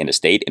present in a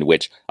state in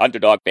which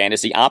Underdog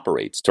Fantasy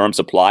operates. Terms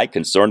apply.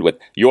 Concerned with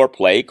your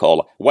play,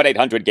 call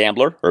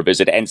 1-800-GAMBLER or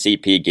visit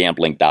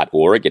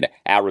ncpgambling.org. In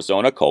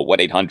Arizona, call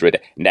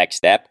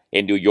 1-800-NEXT-STEP.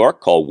 In New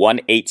York, call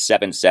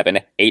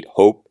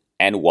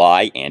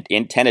 1-877-8-HOPE-NY. And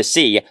in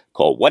Tennessee,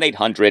 call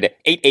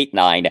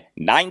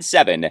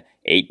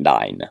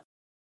 1-800-889-9789.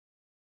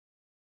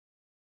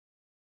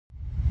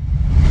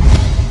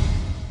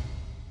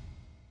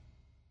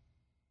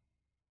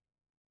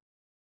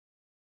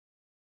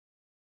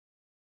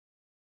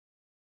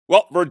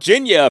 Well,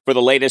 Virginia, for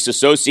the latest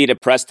Associated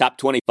Press Top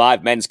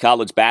 25 Men's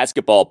College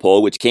Basketball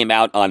poll, which came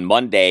out on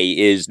Monday,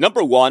 is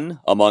number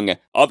one among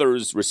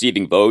others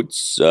receiving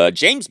votes.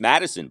 James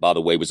Madison, by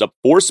the way, was up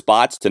 4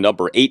 spots to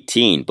number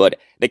 18, but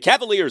the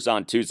Cavaliers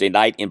on Tuesday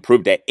night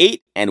improved to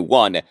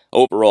 8-1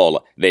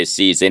 overall this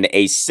season,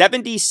 a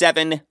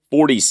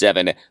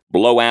 77-47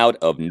 blowout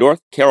of North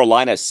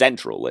Carolina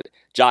Central at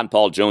John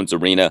Paul Jones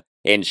Arena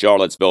in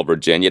Charlottesville,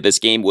 Virginia. This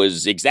game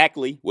was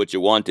exactly what you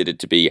wanted it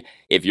to be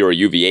if you're a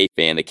UVA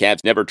fan. The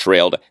Cavs never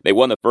trailed. They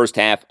won the first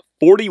half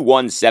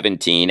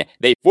 41-17.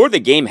 They, for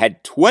the game,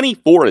 had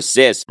 24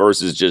 assists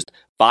versus just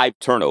 5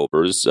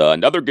 turnovers.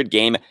 Another good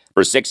game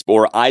for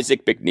 6'4"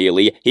 Isaac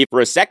McNeely. He, for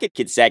a second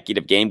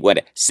consecutive game, went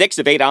 6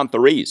 of 8 on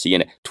threes. He,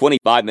 in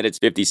 25 minutes,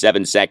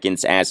 57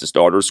 seconds as a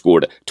starter,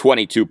 scored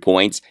 22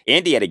 points.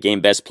 And he had a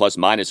game-best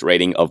plus-minus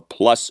rating of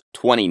plus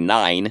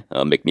 29.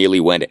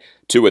 McNeely went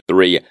 2 of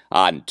 3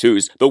 on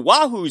twos. The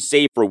Wahoos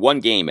save for one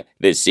game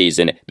this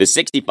season, the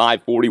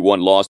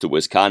 65-41 loss to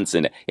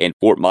Wisconsin in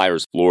Fort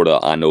Myers,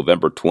 Florida on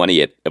November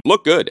 20th. It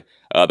looked good.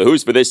 The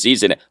Hoos for this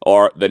season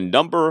are the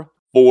number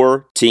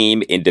 4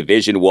 team in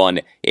Division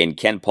I in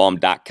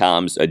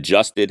KenPom.com's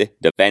adjusted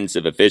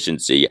defensive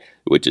efficiency,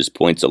 which is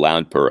points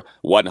allowed per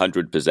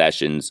 100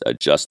 possessions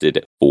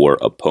adjusted for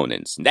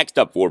opponents. Next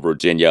up for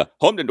Virginia,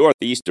 home to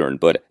Northeastern,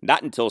 but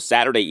not until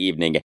Saturday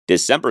evening,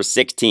 December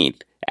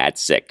 16th at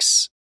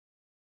 6.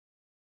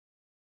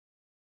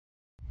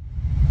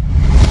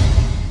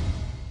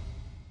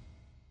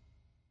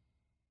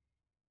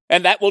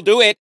 And that will do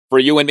it for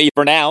you and me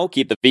for now.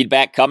 Keep the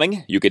feedback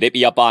coming. You can hit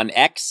me up on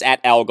X at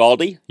Al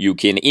Galdi. You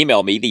can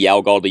email me, the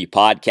Al Galdi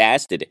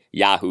podcast at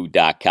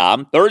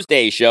yahoo.com.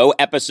 Thursday show,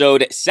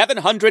 episode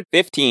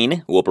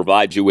 715, will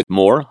provide you with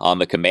more on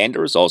the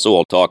Commanders. Also,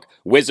 I'll talk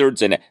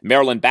Wizards and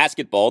Maryland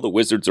basketball. The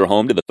Wizards are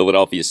home to the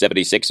Philadelphia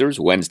 76ers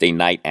Wednesday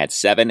night at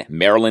 7.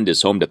 Maryland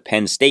is home to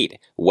Penn State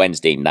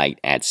Wednesday night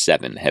at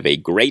 7. Have a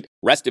great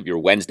rest of your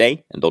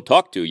Wednesday, and they'll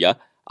talk to you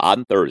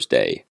on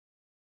Thursday.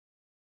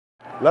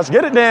 Let's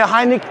get it then,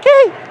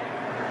 Heineke.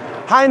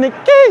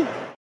 Heineke.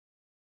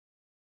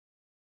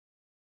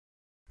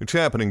 It's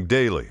happening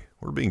daily.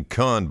 We're being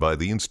conned by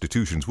the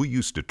institutions we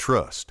used to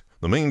trust.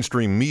 The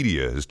mainstream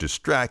media is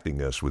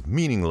distracting us with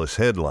meaningless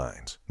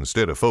headlines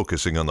instead of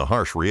focusing on the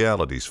harsh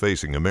realities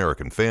facing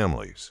American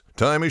families.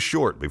 Time is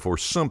short before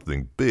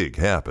something big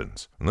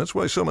happens, and that's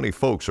why so many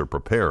folks are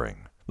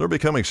preparing. They're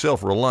becoming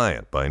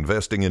self-reliant by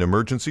investing in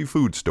emergency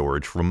food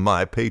storage from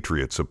My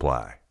Patriot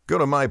Supply. Go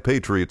to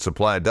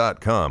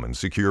MyPatriotSupply.com and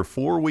secure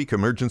 4-week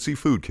emergency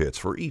food kits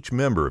for each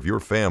member of your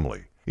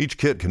family. Each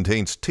kit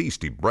contains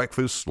tasty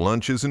breakfasts,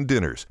 lunches, and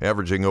dinners,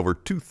 averaging over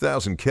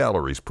 2,000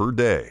 calories per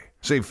day.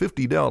 Save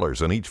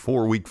 $50 on each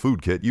 4-week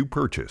food kit you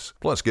purchase.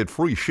 Plus, get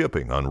free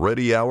shipping on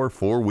Ready Hour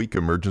 4-week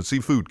emergency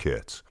food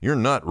kits. You're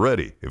not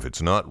ready if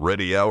it's not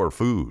Ready Hour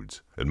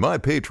foods. At My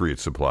Patriot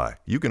Supply,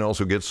 you can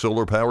also get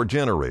solar power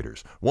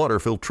generators, water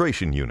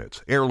filtration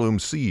units, heirloom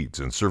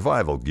seeds, and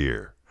survival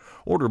gear.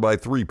 Order by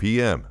 3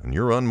 p.m. and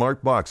your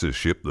unmarked boxes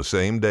ship the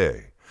same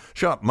day.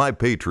 Shop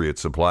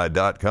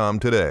MyPatriotSupply.com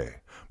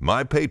today.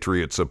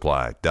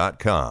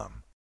 MyPatriotSupply.com.